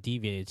like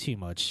deviated too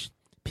much.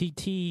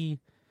 PT,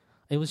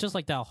 it was just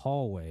like that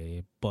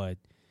hallway, but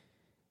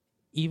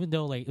even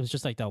though like it was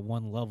just like that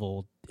one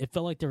level, it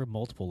felt like there were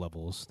multiple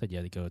levels that you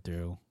had to go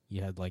through.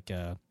 You had like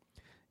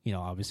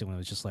obviously when it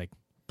was just like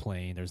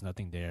plain, there's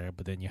nothing there,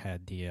 but then you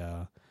had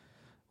the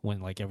when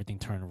like everything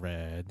turned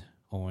red,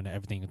 or when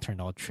everything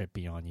turned all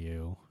trippy on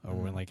you, or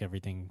when like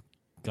everything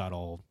got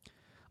all,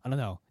 I don't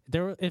know.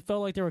 It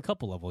felt like there were a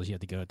couple levels you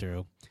had to go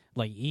through.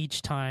 Like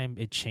each time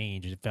it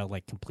changed, it felt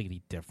like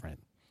completely different.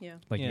 Yeah.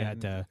 Like you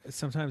had to.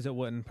 Sometimes it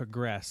wouldn't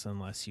progress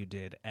unless you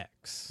did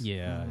X.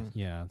 Yeah,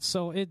 yeah.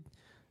 So I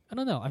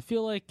don't know. I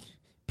feel like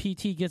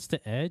PT gets the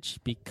edge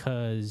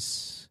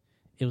because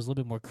it was a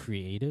little bit more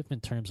creative in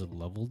terms of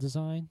level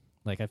design.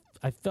 Like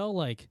I felt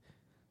like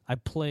I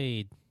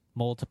played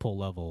multiple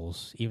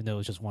levels, even though it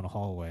was just one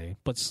hallway.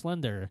 But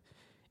Slender,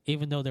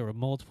 even though there were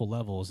multiple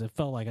levels, it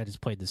felt like I just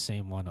played the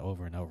same one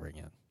over and over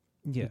again.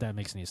 Yeah. If that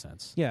makes any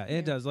sense. Yeah,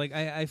 it does. Like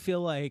I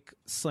feel like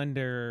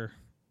Slender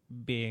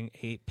being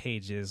 8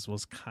 pages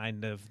was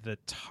kind of the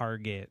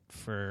target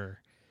for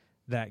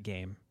that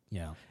game.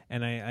 Yeah.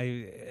 And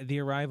the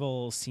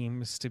Arrival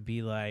seems to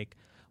be like,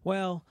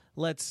 well,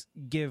 let's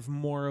give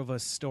more of a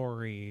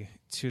story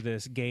to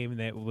this game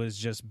that was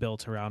just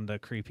built around a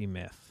creepy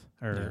myth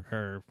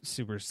or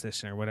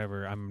superstition or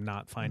whatever. I'm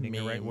not finding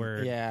the right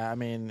word. Yeah, I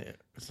mean,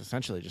 it's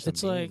essentially just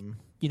It's a like, meme.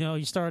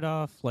 you start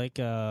off like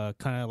kind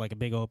of like a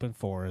big open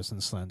forest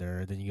in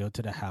Slender, then you go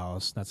to the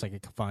house, that's like a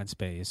confined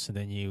space, and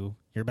then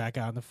you're back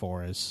out in the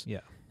forest. Yeah.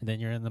 And then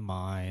you're in the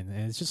mine,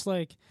 and it's just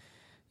like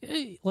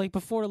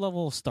before the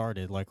level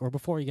started, like, or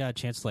before you got a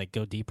chance to like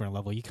go deeper in a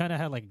level, you kind of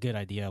had like a good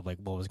idea of like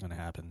what was going to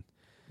happen.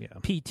 Yeah.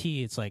 PT,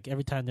 it's like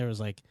every time there was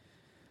like,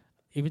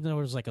 even though there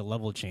was like a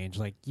level change,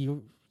 like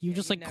you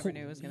just like never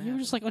knew it was gonna you were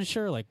just like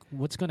unsure, like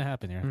what's going to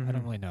happen here. I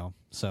don't Mhm. really know.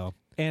 So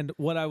And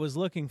what I was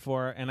looking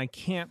for, and I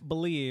can't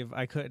believe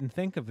I couldn't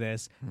think of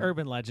this,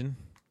 urban legend.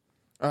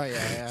 Oh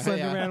yeah.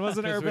 Slender Man was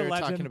an 'Cause urban we were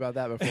legend. talking about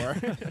that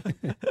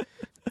before.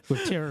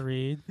 with Tara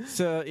Reid,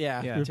 So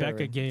yeah, Yeah. Tara Rebecca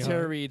Reid. Gayheart.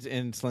 Tara Reid's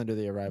in Slender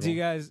the Arrival. Do you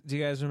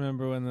guys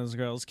remember when those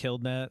girls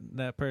killed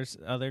that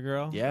person, other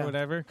girl, Yeah. or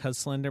whatever, cause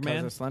Slender Because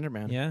Man? of Slender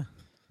Man. Yeah.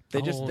 They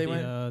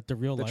went the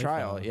real the life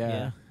trial. one.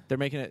 Yeah. They're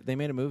making it. They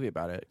made a movie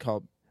about it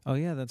called Oh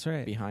yeah, that's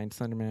right. Behind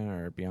Slenderman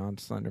or Beyond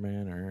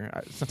Slenderman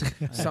or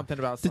something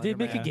about. Did they Slenderman.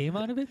 make a game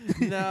out of it?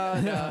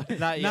 No,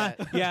 not yet.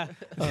 Yeah.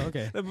 Oh,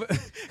 okay.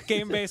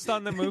 Game based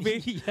on the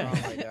movie. Oh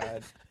my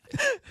god.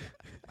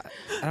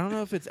 I don't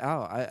know if it's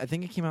out. I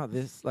think it came out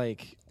this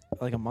like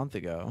a month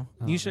ago.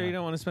 You sure you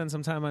don't want to spend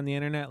some time on the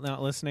internet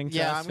not listening to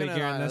Yeah, us I'm gonna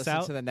figuring this listen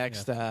out? to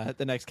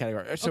the next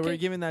category. So Okay. we're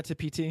giving that to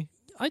PT.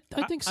 I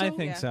think so. I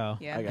think so.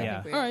 Yeah. Okay. I Yeah.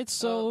 think we All are. right,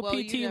 so well,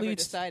 PT you never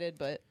leads- decided,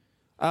 but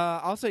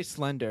I'll say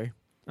Slender.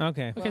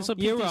 Okay. Okay, so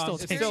You're PT wrong. still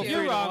It's takes still it.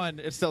 you're wrong. 3-1.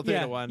 It's still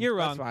 3-1. You're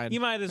wrong. That's fine. You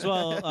might as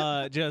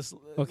well just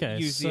Okay,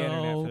 use the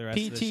internet for the rest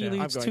of the PT show.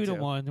 leads I'm going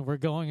 2-1. We're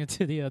going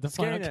into the final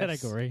Scariness.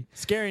 category.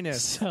 Scariness.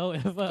 So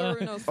if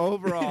Thoroughness.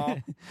 Overall,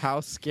 how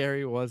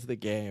scary was the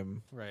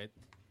game? right,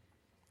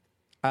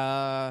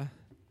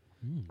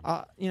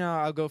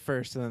 I'll go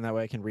first, and then that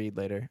way I can read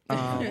later.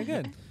 Okay,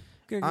 good.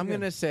 Good. I'm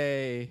gonna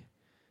say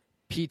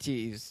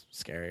PT's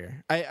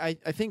scarier. I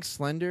think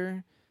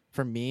Slender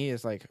for me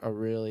is like a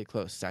really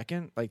close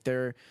second. Like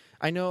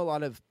I know a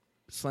lot of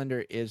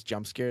Slender is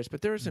jump scares,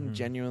 but there were some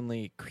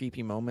genuinely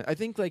creepy moments. I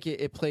think like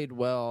it played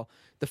well.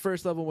 The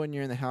first level when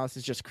you're in the house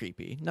is just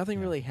creepy. Nothing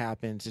really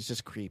happens. It's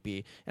just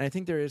creepy. And I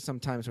think there is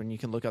sometimes when you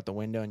can look out the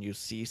window and you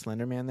see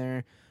Slender Man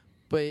there,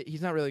 but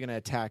he's not really going to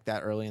attack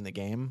that early in the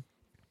game.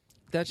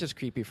 That's just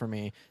creepy for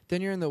me.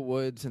 Then you're in the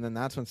woods, and then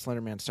that's when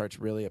Slender Man starts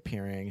really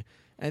appearing.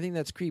 And I think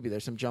that's creepy.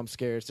 There's some jump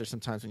scares. There's some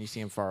times when you see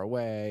him far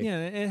away. Yeah,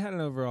 it had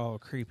an overall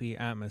creepy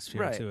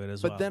atmosphere to it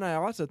as well. But then I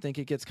also think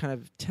it gets kind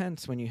of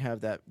tense when you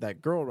have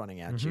that girl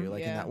running at you,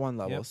 like in Yeah. that one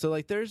level. Yep. So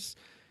like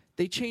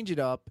they change it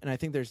up, and I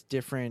think there's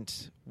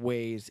different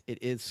ways it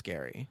is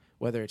scary,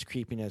 whether it's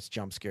creepiness,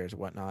 jump scares, or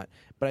whatnot.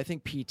 But I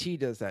think PT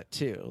does that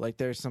too. Like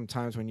there's some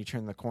times when you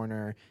turn the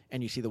corner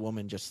and you see the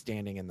woman just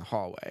standing in the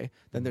hallway.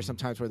 Then there's some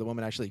times where the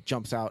woman actually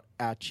jumps out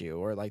at you,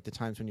 or like the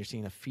times when you're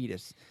seeing a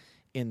fetus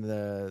in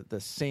the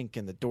sink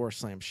and the door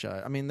slams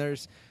shut. I mean,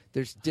 there's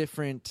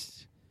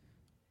different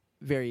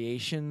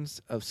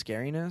variations of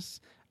scariness.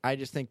 I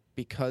just think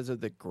because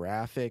of the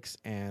graphics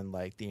and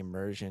like the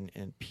immersion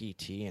in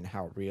PT and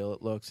how real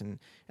it looks and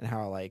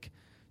how like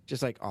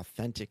just like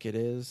authentic it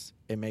is,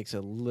 it makes it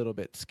a little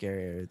bit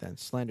scarier than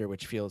Slender,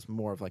 which feels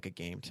more of like a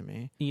game to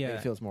me. Yeah.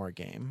 It feels more a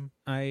game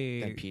than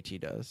I PT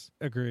does.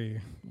 agree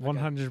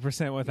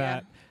 100% with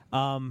Yeah. that.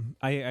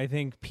 I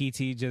think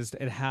PT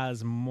it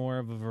has more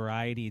of a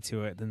variety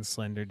to it than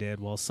Slender did.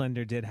 While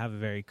Slender did have a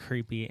very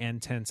creepy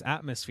and tense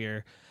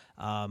atmosphere,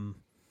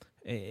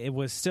 it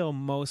was still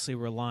mostly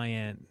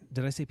reliant.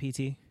 Did I say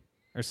PT?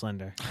 or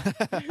Slender?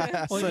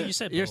 Well, you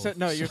said both.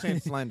 You're saying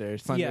Slender.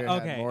 Slender Yeah.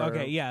 had more,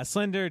 Okay. Yeah.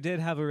 Slender did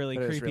have a really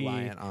but it was creepy,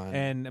 reliant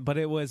on- but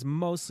it was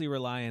mostly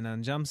reliant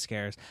on jump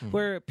scares.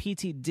 Where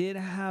PT did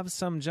have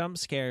some jump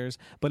scares,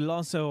 but it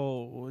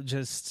also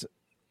just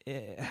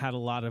it had a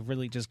lot of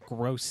really just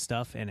gross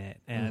stuff in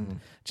it, and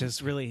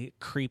just really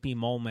creepy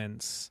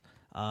moments.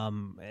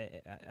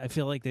 I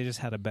feel like they just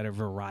had a better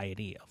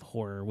variety of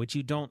horror, which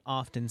you don't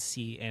often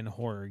see in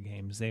horror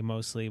games. They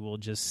mostly will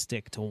just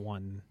stick to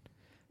one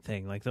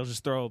thing. Like they'll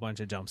just throw a bunch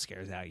of jump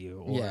scares at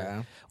you,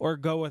 or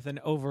go with an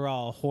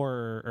overall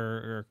horror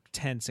or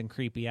tense and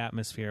creepy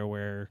atmosphere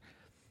where,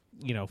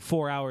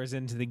 4 hours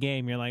into the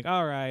game, you're like,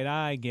 all right,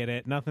 I get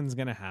it. Nothing's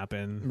going to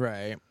happen.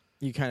 Right.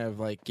 You kind of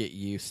like get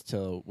used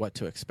to what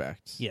to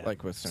expect. Yeah.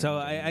 Like with certain so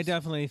I games.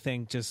 definitely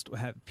think just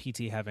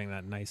PT having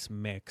that nice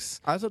mix.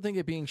 I also think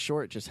it being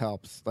short just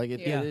helps. Like it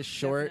is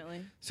short,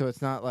 definitely. so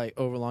it's not like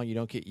overlong. You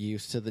don't get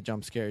used to the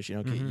jump scares. You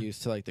don't get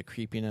used to like the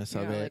creepiness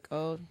of it. Like,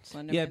 oh,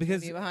 Slender Yeah, Man's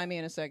because- gonna be behind me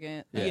in a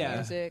second. Yeah.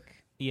 Music.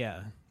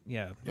 Yeah,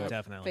 Yep.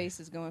 definitely. Face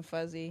is going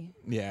fuzzy.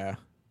 Yeah,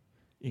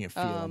 you can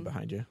feel them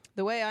behind you.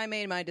 The way I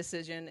made my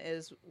decision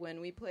is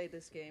when we played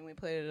this game, we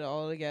played it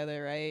all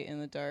together, right, in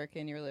the dark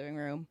in your living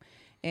room.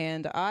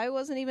 And I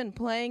wasn't even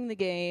playing the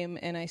game,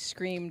 and I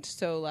screamed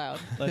so loud.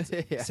 Let's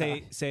Yeah.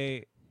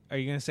 say. Are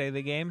you going to say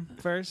the game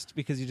first?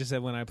 Because you just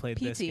said when I played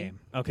this PT. game.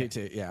 Okay.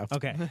 PT, yeah.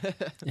 Okay.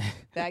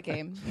 That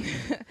game.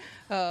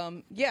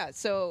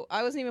 So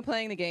I wasn't even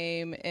playing the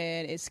game,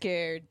 and it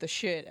scared the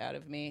shit out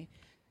of me.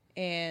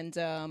 And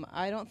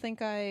I don't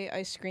think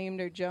I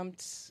screamed or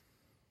jumped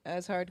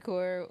as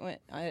hardcore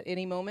at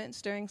any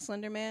moments during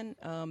Slender Man.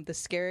 The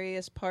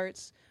scariest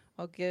parts,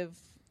 I'll give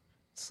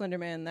Slender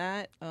Man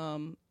that,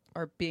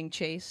 are being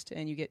chased,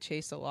 and you get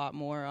chased a lot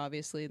more,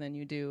 obviously, than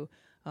you do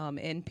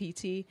in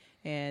PT.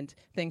 And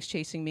things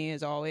chasing me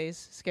has always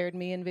scared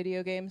me in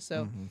video games.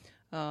 So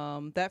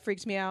that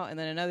freaks me out. And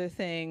then another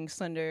thing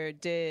Slender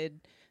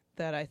did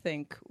that I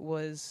think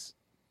was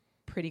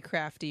pretty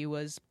crafty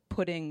was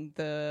putting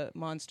the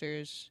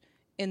monsters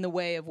in the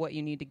way of what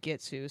you need to get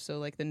to. So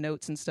like the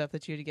notes and stuff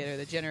that you had to get, or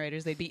the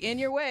generators, they'd be in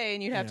your way,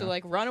 and you'd have to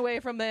like run away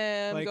from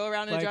them, Like- go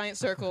around in a like- giant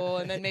circle,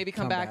 and then maybe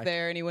come back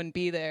there, and he wouldn't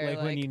be there.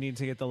 Like when you need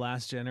to get the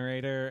last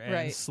generator and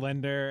Right.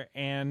 Slender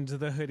and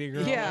the hoodie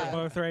girl yeah, are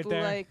both right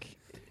there. Like,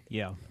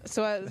 Yeah.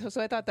 so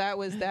I thought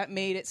that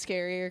made it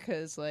scarier,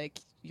 because like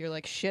you're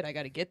like, shit, I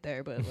got to get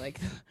there, but like,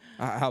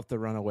 I have to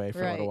run away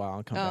for a little while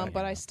and come back.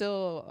 But I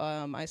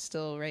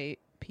still rate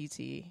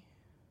PT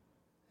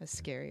as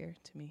scarier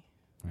to me.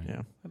 Yeah.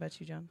 What about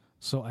you, John?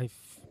 So I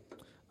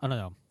don't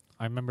know.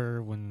 I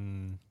remember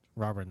when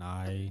Robert and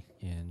I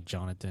and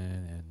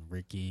Jonathan and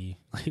Ricky,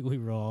 like, we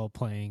were all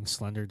playing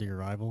Slender the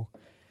Arrival,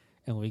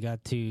 and we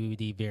got to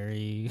the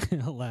very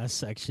last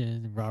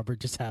section. Robert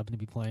just happened to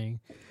be playing.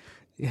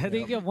 I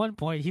think at one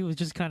point he was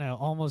just kind of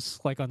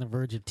almost like on the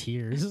verge of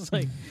tears. It's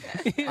like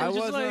I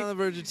wasn't on the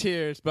verge of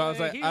tears, but I was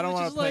like, he I don't was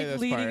want just, to play like, this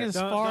leaning part. as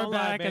Don't far lie,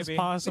 back as baby.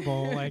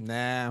 possible, like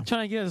Nah.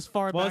 trying to get as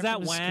far What was back that,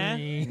 from the wah?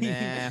 screen.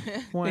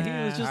 Nah. And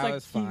he was just I like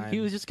was fine.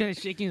 he was just kind of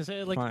shaking his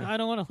head, like, Fine. I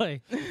don't want to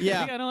play.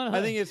 Yeah, I don't wanna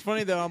I think it's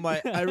funny though. I'm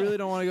like, I really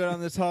don't want to go down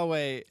this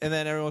hallway, and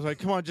then everyone's like,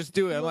 "Come on, just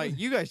do it." I'm like,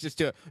 "You guys just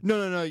do it."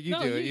 No, you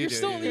do it. you're do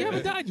still it. you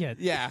haven't died yet.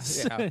 Yeah,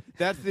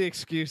 that's the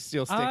excuse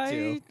you'll stick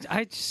to.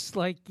 I just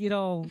like,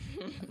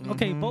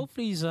 okay, both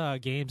these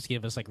games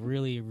give us like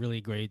really,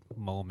 really great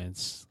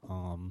moments.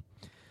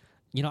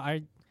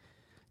 I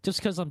just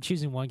because I'm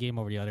choosing one game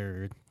over the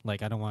other,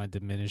 like, I don't want to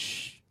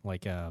diminish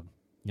like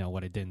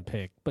what I didn't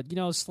pick. But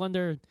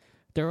Slender,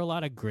 there are a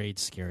lot of great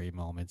scary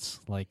moments.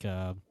 Like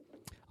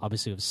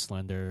obviously with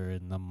Slender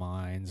and the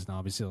mines, and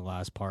obviously the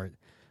last part.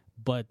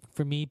 But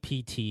for me,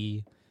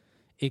 PT,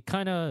 it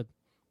kind of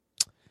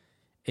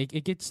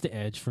it gets the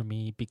edge for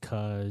me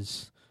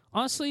because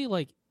honestly,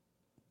 like,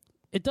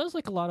 it does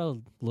like a lot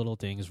of little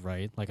things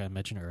right. Like I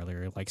mentioned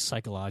earlier, like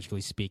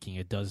psychologically speaking,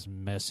 it does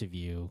mess with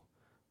you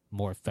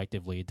more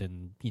effectively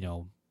than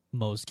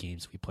most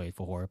games we played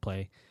for Horror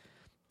Play.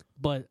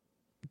 But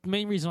the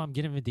main reason I'm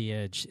getting it the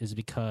edge is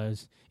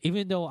because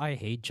even though I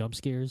hate jump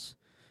scares,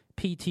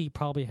 PT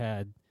probably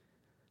had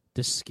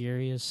the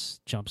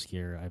scariest jump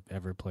scare I've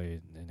ever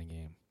played in a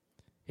game.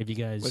 If you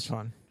guys, Which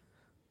one?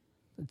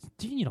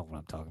 do you know what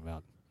I'm talking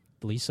about?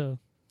 Lisa,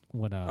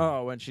 when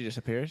When she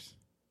disappears.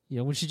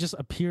 when she just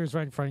appears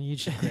right in front of you,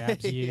 she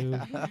grabs you,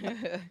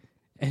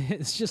 and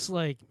it's just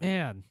like,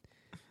 man,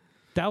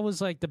 that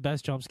was like the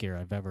best jump scare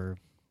I've ever,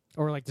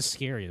 or like the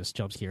scariest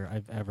jump scare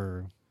I've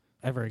ever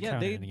encountered. Yeah,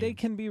 in a they game.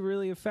 can be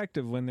really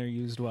effective when they're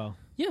used well.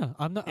 Yeah,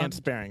 I'm not. And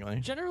sparingly.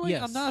 Generally,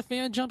 Yes. I'm not a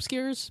fan of jump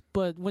scares,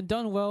 but when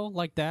done well,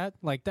 like that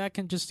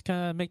can just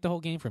kind of make the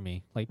whole game for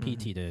me, like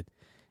PT did,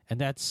 and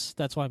that's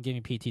why I'm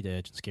giving PT the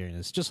edge in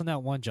scariness, just on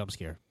that one jump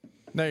scare.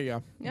 There you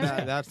go.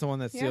 Yeah. That's the one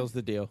that seals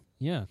the deal.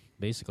 Yeah,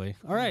 basically.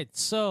 All right,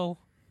 so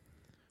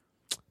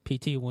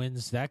PT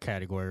wins that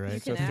category, right? You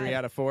So can 3 add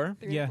out of 4.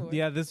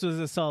 Yeah, this was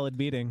a solid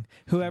beating.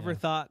 Whoever Yeah.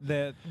 thought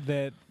that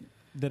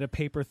a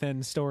paper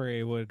thin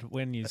story would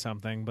win you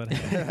something, but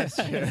That's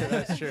true.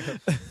 That's true.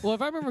 Well,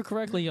 if I remember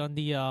correctly, on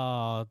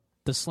the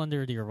the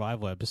Slender the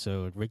Arrival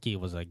episode, Ricky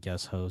was a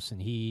guest host,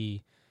 and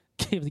he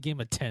gave the game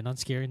a 10 on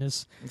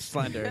scariness.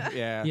 Slender,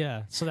 yeah.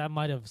 Yeah, so that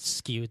might have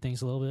skewed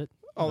things a little bit.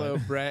 Although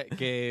Brett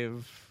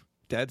gave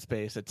Dead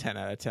Space a 10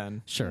 out of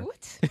 10. Sure.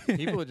 What?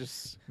 People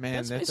just, man,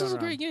 Dead Space is a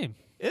great game.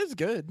 It's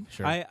good.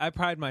 Sure. I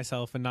pride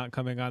myself in not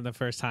coming on the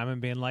first time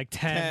and being like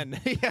 10.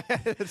 10. Yeah,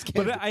 that's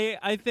But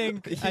I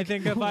think if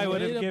I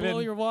would Way have to blow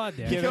given your wad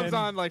there. he given- comes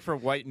on like for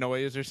white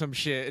noise or some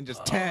shit and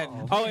just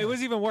 10. Oh, it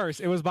was even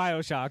worse. It was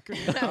BioShock.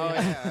 Oh,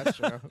 yeah, that's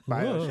true. Whoa,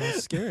 BioShock.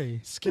 that's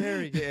scary.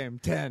 Scary game.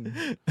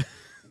 10.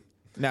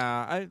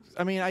 Nah,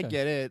 I mean, I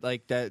get it.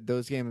 Like that,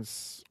 those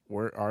games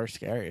are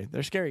scary.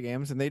 They're scary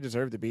games, and they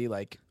deserve to be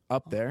like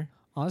up there.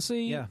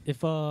 Honestly, Yeah.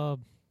 if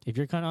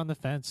you're kind of on the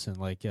fence and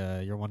like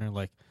you're wondering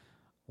like,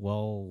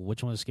 well,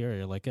 which one is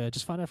scarier? Like,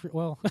 just find out.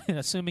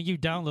 Assuming you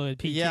downloaded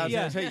PT. Yeah, I was Yeah.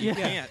 gonna say, you Yeah.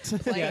 can't.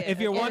 Play Yeah, it. if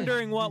you're Yeah.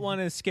 wondering what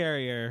one is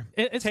scarier,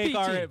 It's take PT.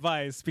 our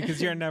advice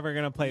because you're never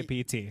gonna play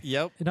PT.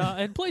 Yep.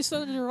 And play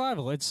Slender the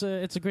Arrival. It's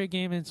a great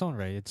game in its own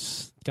right.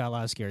 It's got a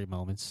lot of scary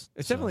moments.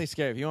 It's So- definitely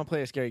scary. If you want to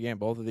play a scary game,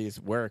 both of these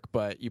work,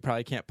 but you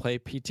probably can't play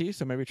PT,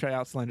 so maybe try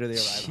out Slender the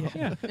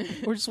Arrival.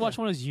 Yeah. Or just watch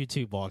one of those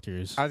YouTube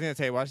walkthroughs. I was going to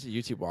say, watch the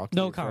YouTube walkthrough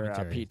No for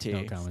commentary. PT. No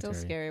commentary. Still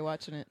scary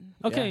watching it.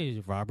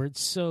 Okay, Robert.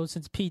 So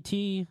since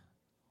PT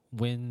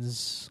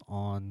wins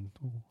on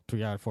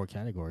 3 out of 4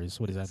 categories,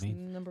 what does that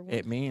mean? Number 1.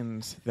 It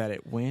means that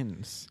it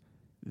wins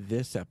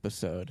this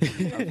episode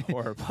of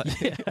Horror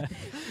Play.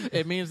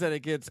 It means that it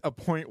gets a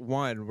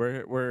 0.1.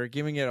 We're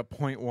giving it a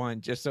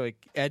 0.1 just so it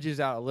edges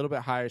out a little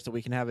bit higher so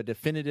we can have a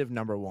definitive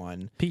number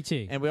 1.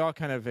 PT. And we all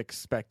kind of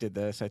expected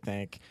this, I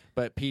think.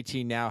 But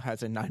PT now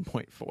has a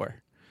 9.4.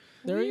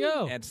 There we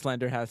go. And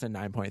Slender has a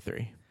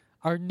 9.3.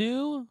 Our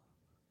new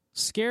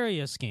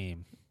scariest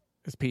game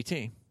It's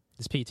PT.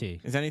 is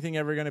PT. Is anything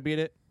ever going to beat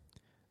it?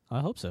 I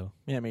hope so.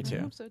 Yeah, me I too.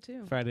 hope so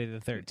too. Friday the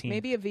 13th.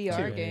 Maybe a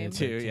VR Two. game.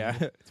 Two. 2, yeah.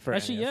 For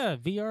Actually, NES.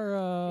 yeah,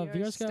 VR's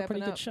got a stepping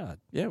pretty good up. shot.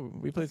 Yeah,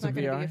 we played It's some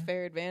not going to be VR. a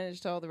fair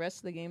advantage to all the rest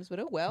of the games, but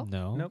oh well.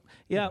 No. Nope.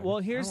 Yeah, Yeah. well,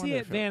 here's I the wonder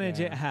if it- advantage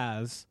yeah. it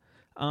has.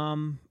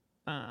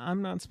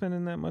 I'm not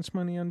spending that much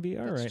money on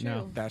VR That's right true.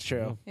 now. That's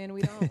true. And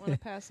we don't want to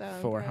pass out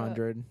on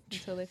 400.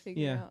 until they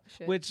figure Yeah. out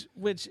shit.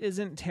 Which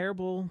isn't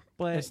terrible,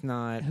 but It's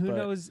not. who but-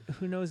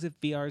 knows if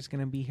VR is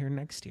going to be here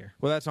next year.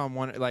 Well, that's on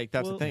one. Like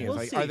that's Well, the thing. Is we'll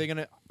like, are see. they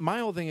gonna? My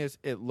whole thing is,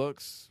 it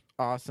looks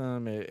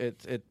awesome.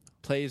 It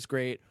plays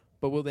great.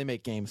 But will they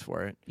make games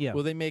for it? Yeah.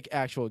 Will they make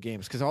actual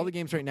games? Because all the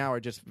games right now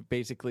are just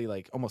basically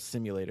like almost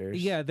simulators.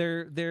 Yeah,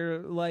 they're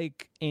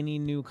like any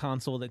new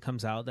console that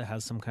comes out that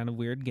has some kind of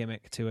weird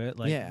gimmick to it.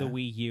 Like Yeah. the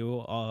Wii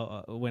U,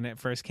 when it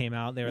first came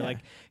out, they were Yeah. like,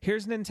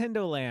 "Here's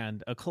Nintendo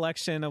Land, a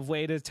collection of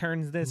way to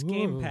turn this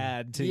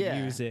gamepad to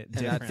Yeah. use it And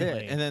differently."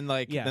 that's it. And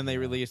then Yeah. then they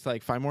released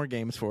like 5 more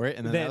games for it,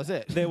 and then that was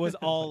it. There was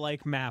all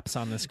like maps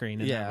on the screen,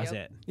 and Yeah. that was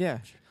Yep. it. yeah.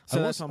 So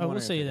So that's what I'm I will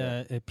wondering say if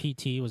they did. that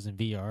PT was in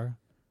VR.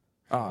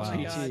 Oh, Wow.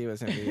 PT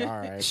was in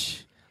VR.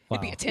 Right? Wow.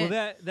 It'd be a Well,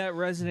 10. that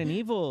Resident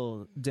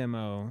Evil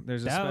demo,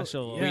 there's a That-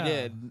 special. yeah. We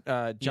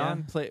did. John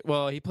Yeah. played.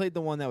 Well, he played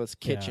the one that was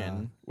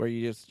kitchen, where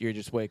you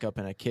just wake up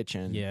in a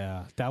kitchen.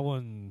 Yeah, that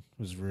one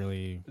was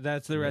really.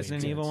 That's the Really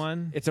Resident Evil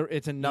intense. one.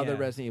 It's another Yeah.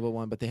 Resident Evil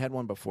one, but they had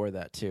one before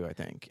that too. I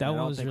think That And I one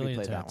don't was think really we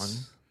played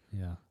intense. that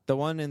one. Yeah. The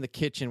one in the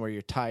kitchen where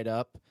you're tied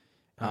up.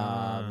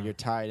 Ah. You're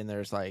tied, and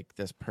there's like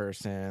this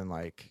person,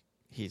 like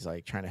he's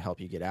like trying to help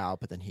you get out,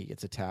 but then he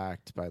gets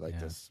attacked by like Yeah.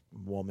 this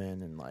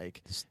woman, and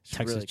like This it's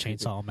Texas really creepy.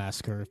 Chainsaw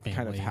Massacre family.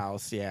 kind of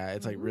house. Yeah,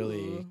 it's like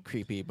really Ooh.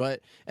 creepy. But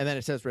and then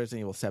it says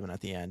Resident Evil 7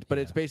 at the end. But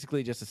it's Yeah.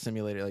 basically just a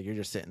simulator. Like you're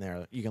just sitting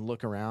there. You can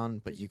look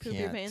around, but Did you you poop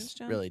your can't pants,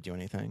 John? really do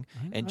anything.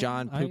 I- And I-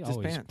 John I pooped his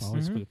always- pants. I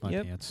always Mhm. poop my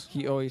Yep. pants.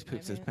 He always My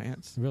poops his pants.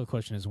 pants. The real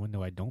question is, when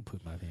do I don't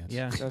poop my pants?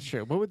 Yeah. That's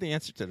true. What would the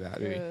answer to that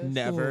be? Yes.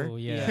 Never. Oh,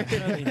 yeah.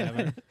 Probably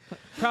never.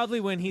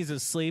 Probably when he's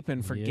asleep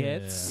and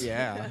forgets.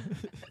 Yeah.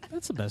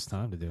 That's the best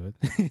time to do it.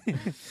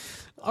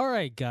 All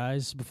right,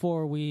 guys.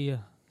 Before we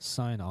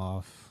sign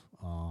off,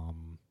 are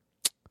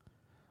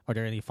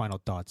there any final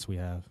thoughts we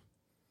have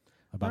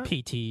about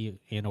PT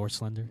and or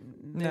Slender?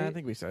 No, I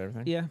think we said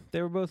everything. Yeah,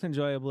 they were both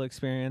enjoyable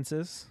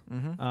experiences.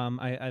 Mm-hmm.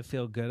 I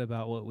feel good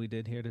about what we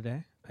did here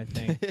today. I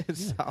think.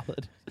 It's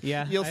solid.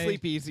 Yeah, You'll I-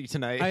 sleep easy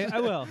tonight. I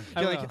will.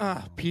 I You're will.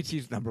 like,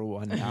 PT's number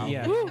 1 now.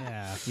 Yeah.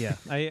 Yeah.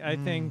 Yeah, I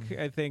think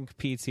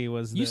PT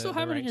was. You the- still the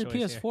have it right in your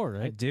choice here. PS4, I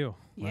right? do.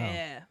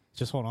 Yeah.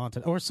 Just hold on to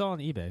it. Or sell on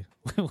eBay.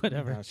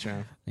 Whatever. That's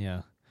true.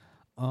 Yeah.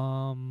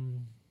 All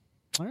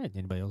right.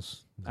 Anybody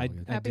else? I- All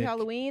good. I- Happy did-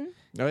 Halloween.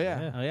 Oh,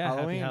 yeah. Oh yeah,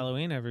 happy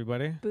Halloween,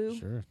 everybody. Boo.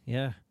 Sure.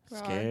 Yeah.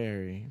 Rod.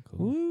 Scary.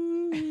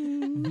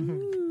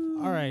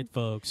 All right,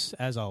 folks.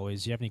 As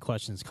always, you have any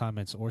questions,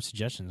 comments, or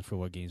suggestions for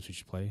what games we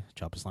should play,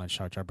 drop us a line at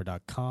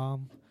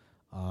sharkjarper.com.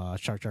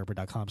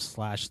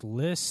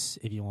 Sharkjarper.com/lists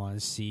if you want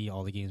to see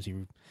all the games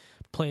we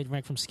played,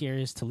 ranked from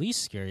scariest to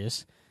least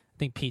scariest. I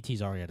think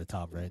PT's already at the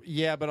top, right?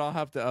 Yeah, but I'll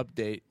have to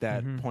update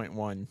that Mhm.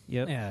 0.1.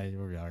 Yep. Yeah,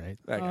 we're all right.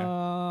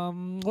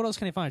 Okay. What else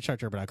can you find at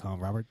sharkjarper.com,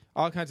 Robert?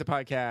 All kinds of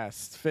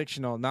podcasts,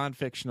 fictional,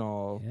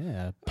 non-fictional.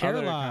 Yeah, Other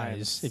Paralyzed,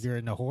 kinds. if you're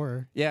into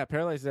horror. Yeah,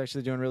 Paralyzed is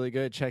actually doing really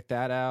good. Check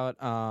that out.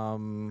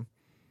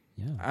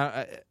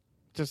 Yeah.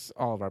 just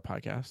all of our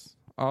podcasts.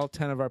 All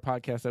 10 of our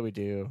podcasts that we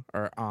do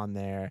are on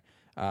there.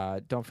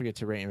 Don't forget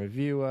to rate and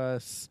review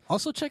us.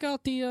 Also, check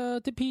out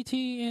the PT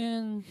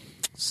and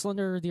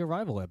Slender the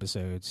Arrival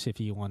episodes if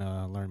you want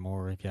to learn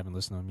more. If you haven't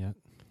listened to them yet,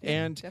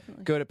 And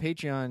definitely. go to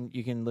Patreon.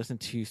 You can listen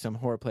to some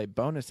Horror Play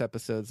bonus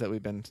episodes that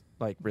we've been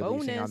like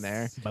releasing on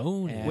there.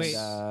 bonus. And, Wait.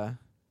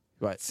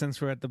 What?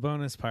 Since we're at the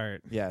bonus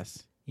part,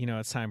 Yes. you know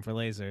it's time for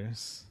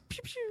lasers.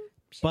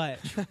 But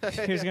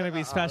here's going to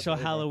be special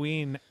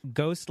Halloween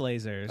ghost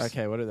lasers.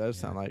 Okay, what do those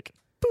sound like?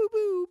 Boo,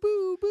 boo,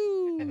 boo,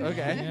 boo.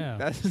 Okay. Yeah.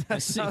 That I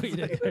see what sounds you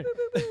did like there. boo,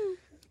 boo, boo.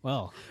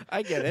 Well,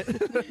 I get it.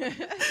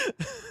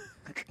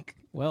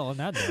 on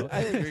that note,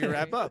 I think we can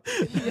wrap up.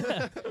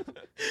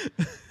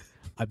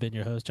 I've been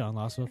your host, John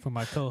Lasso. For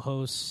my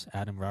co-hosts,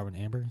 Adam, Robert, and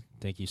Amber,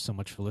 thank you so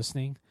much for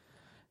listening.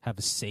 Have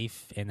a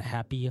safe and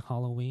happy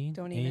Halloween.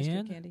 Don't eat mystery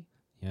and, candy.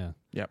 Yeah.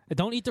 Yep. And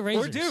don't eat the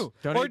razors. Or do.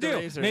 Don't or eat the do.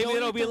 razors. Maybe Don't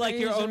it'll eat be the like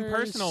your own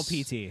razors. personal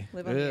PT.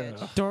 Live on the Ugh.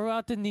 edge. Throw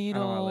out the I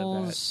don't wanna live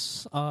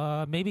needles.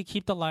 Maybe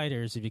keep the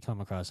lighters if you come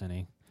across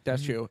any.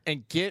 That's true.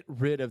 And get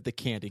rid of the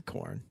candy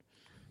corn.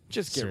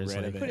 Just get Seriously.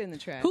 rid of Put it it. in the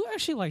trash. Who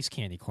actually likes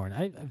candy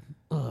corn?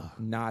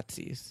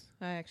 Nazis.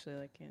 I actually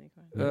like candy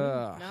corn.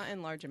 Ugh. Not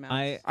in large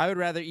amounts. I would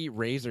rather eat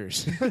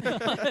razors. Do it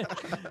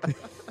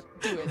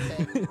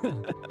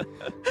then.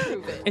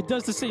 Prove it. It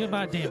does the same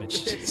amount of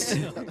damage.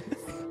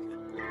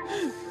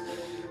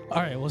 All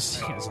right, we'll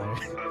see you guys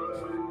later.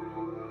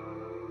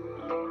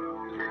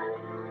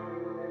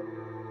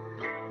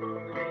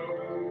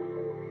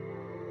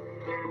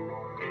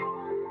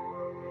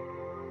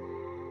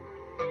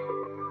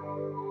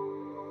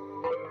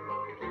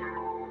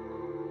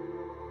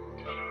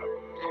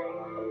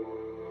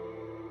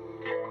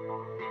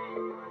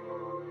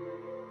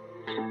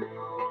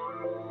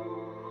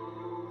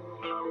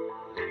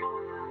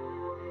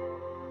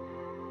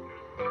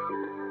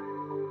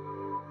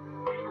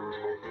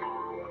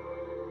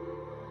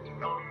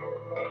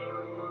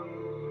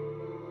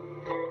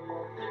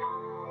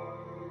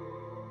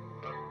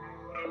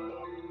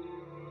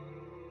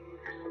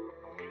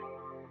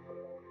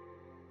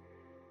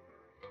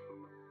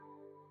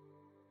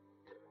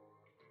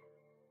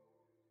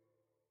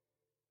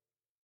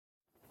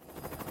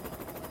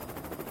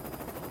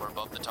 We're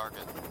above the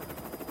target.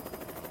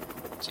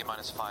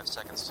 T-minus 5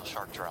 seconds till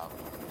shark drop.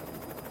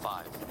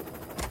 5,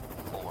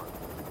 4,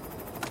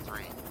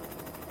 3,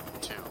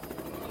 2,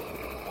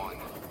 1.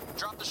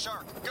 Drop the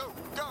shark! Go!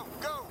 Go!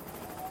 Go!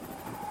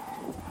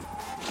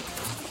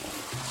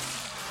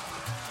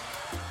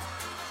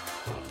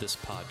 This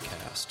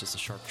podcast is a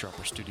Shark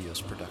Dropper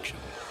Studios production.